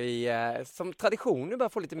på där vi som tradition nu börjar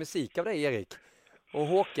få lite musik av dig, Erik. Och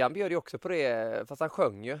Håkan bjöd ju också på det, fast han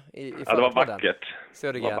sjöng ju i ja, det var vackert.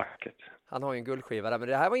 Södergren. Det var vackert. Han har ju en guldskiva där, men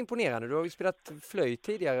det här var imponerande. Du har ju spelat flöjt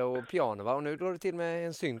tidigare och piano, va? Och nu drar du till med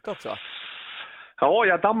en synt också. Ja,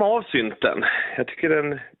 jag dammar av synten. Jag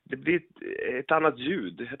tycker det blir ett annat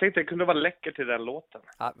ljud. Jag tänkte det kunde vara läckert till den låten.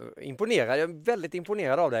 Ja, imponerad. Jag är väldigt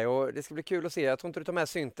imponerad av dig och det ska bli kul att se. Jag tror inte du tar med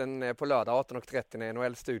synten på lördag 18.30 när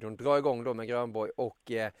NHL-studion drar igång då med Grönborg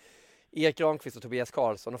och Erik Granqvist och Tobias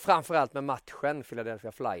Karlsson och framförallt med matchen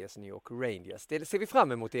Philadelphia Flyers New York Rangers. Det ser vi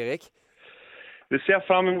fram emot, Erik. Det ser jag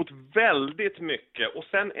fram emot väldigt mycket. Och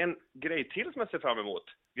sen en grej till som jag ser fram emot.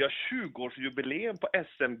 Vi har 20-årsjubileum på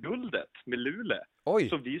SM-guldet med Luleå. Oj.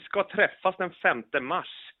 Så vi ska träffas den 5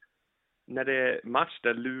 mars. När det är match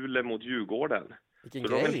där Luleå mot Djurgården. Vilken så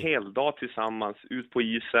då har vi en grej. hel dag tillsammans ut på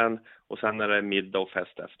isen. Och sen är det middag och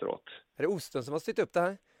fest efteråt. Är det Osten som har styrt upp det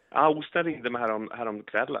här? Ja, Osten ringde mig härom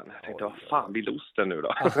kvällen. Jag tänkte, vad fan vill Osten nu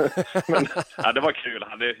då? Men ja, det var kul.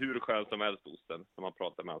 Han är hur skön som helst, Osten. Som man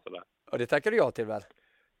pratar med honom sådär. Och det tackar du ja till väl?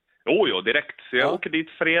 Jo, direkt. Så jag Ja. åker dit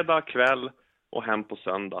fredag kväll och hem på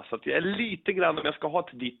söndag. Så att jag är lite grann om jag ska ha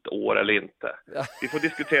ett vitt år eller inte. Ja. Vi får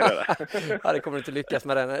diskutera det. Ja, det kommer inte lyckas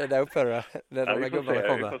med den där uppförare. När Ja, de vi där får gubbarna se, vi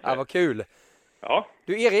kommer. får se. Ja, vad kul. Ja,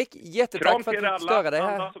 Du Erik, jättetack kram för till att du störa dig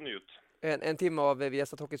alla här. som njut. En timme av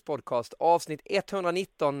Viasat Hockeys podcast. Avsnitt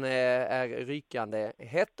 119 är rykande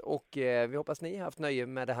hett och vi hoppas ni har haft nöje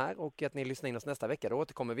med det här och att ni lyssnar in oss nästa vecka. Då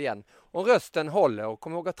återkommer vi igen. Och rösten håller och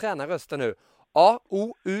kom ihåg att träna rösten nu.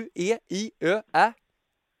 A-O-U-E-I-Ö-Ä.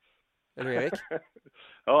 Eller hur, Erik?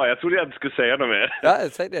 Ja, jag trodde jag inte skulle säga något mer. Ja,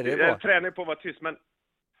 säg det. Det är bra. Jag tränar på att vara tyst, men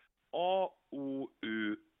A-O-U-Å.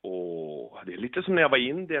 Det är lite som när jag var i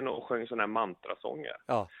Indien och sjöng sådana här mantrasånger.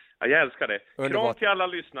 Ja. Ja, jag älskar det. Underbart. Kram till alla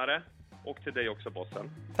lyssnare och till dig också,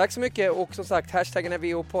 bossen. Tack så mycket och som sagt hashtaggen är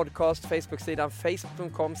VO Podcast, Facebook-sidan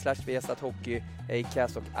facebook.com/viasathockey,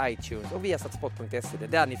 Acast och iTunes och viasatsport.se. Det är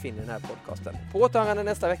där ni finner den här podcasten. På återhörande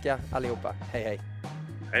nästa vecka allihopa. Hej hej!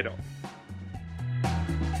 Hej då!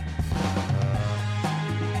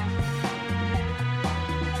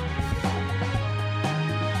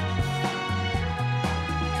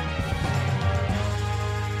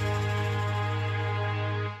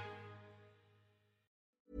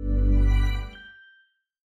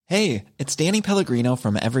 Hey, it's Danny Pellegrino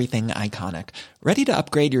from Everything Iconic. Ready to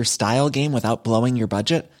upgrade your style game without blowing your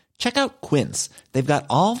budget? Check out Quince. They've got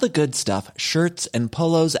all the good stuff, shirts and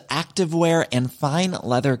polos, activewear, and fine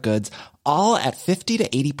leather goods, all at 50 to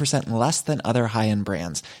 80% less than other high-end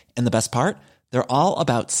brands. And the best part? They're all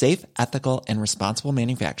about safe, ethical, and responsible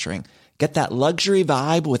manufacturing. Get that luxury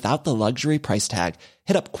vibe without the luxury price tag.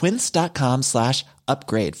 Hit up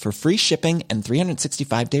quince.com/upgrade for free shipping and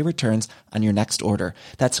 365-day returns on your next order.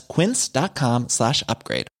 That's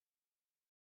quince.com/upgrade.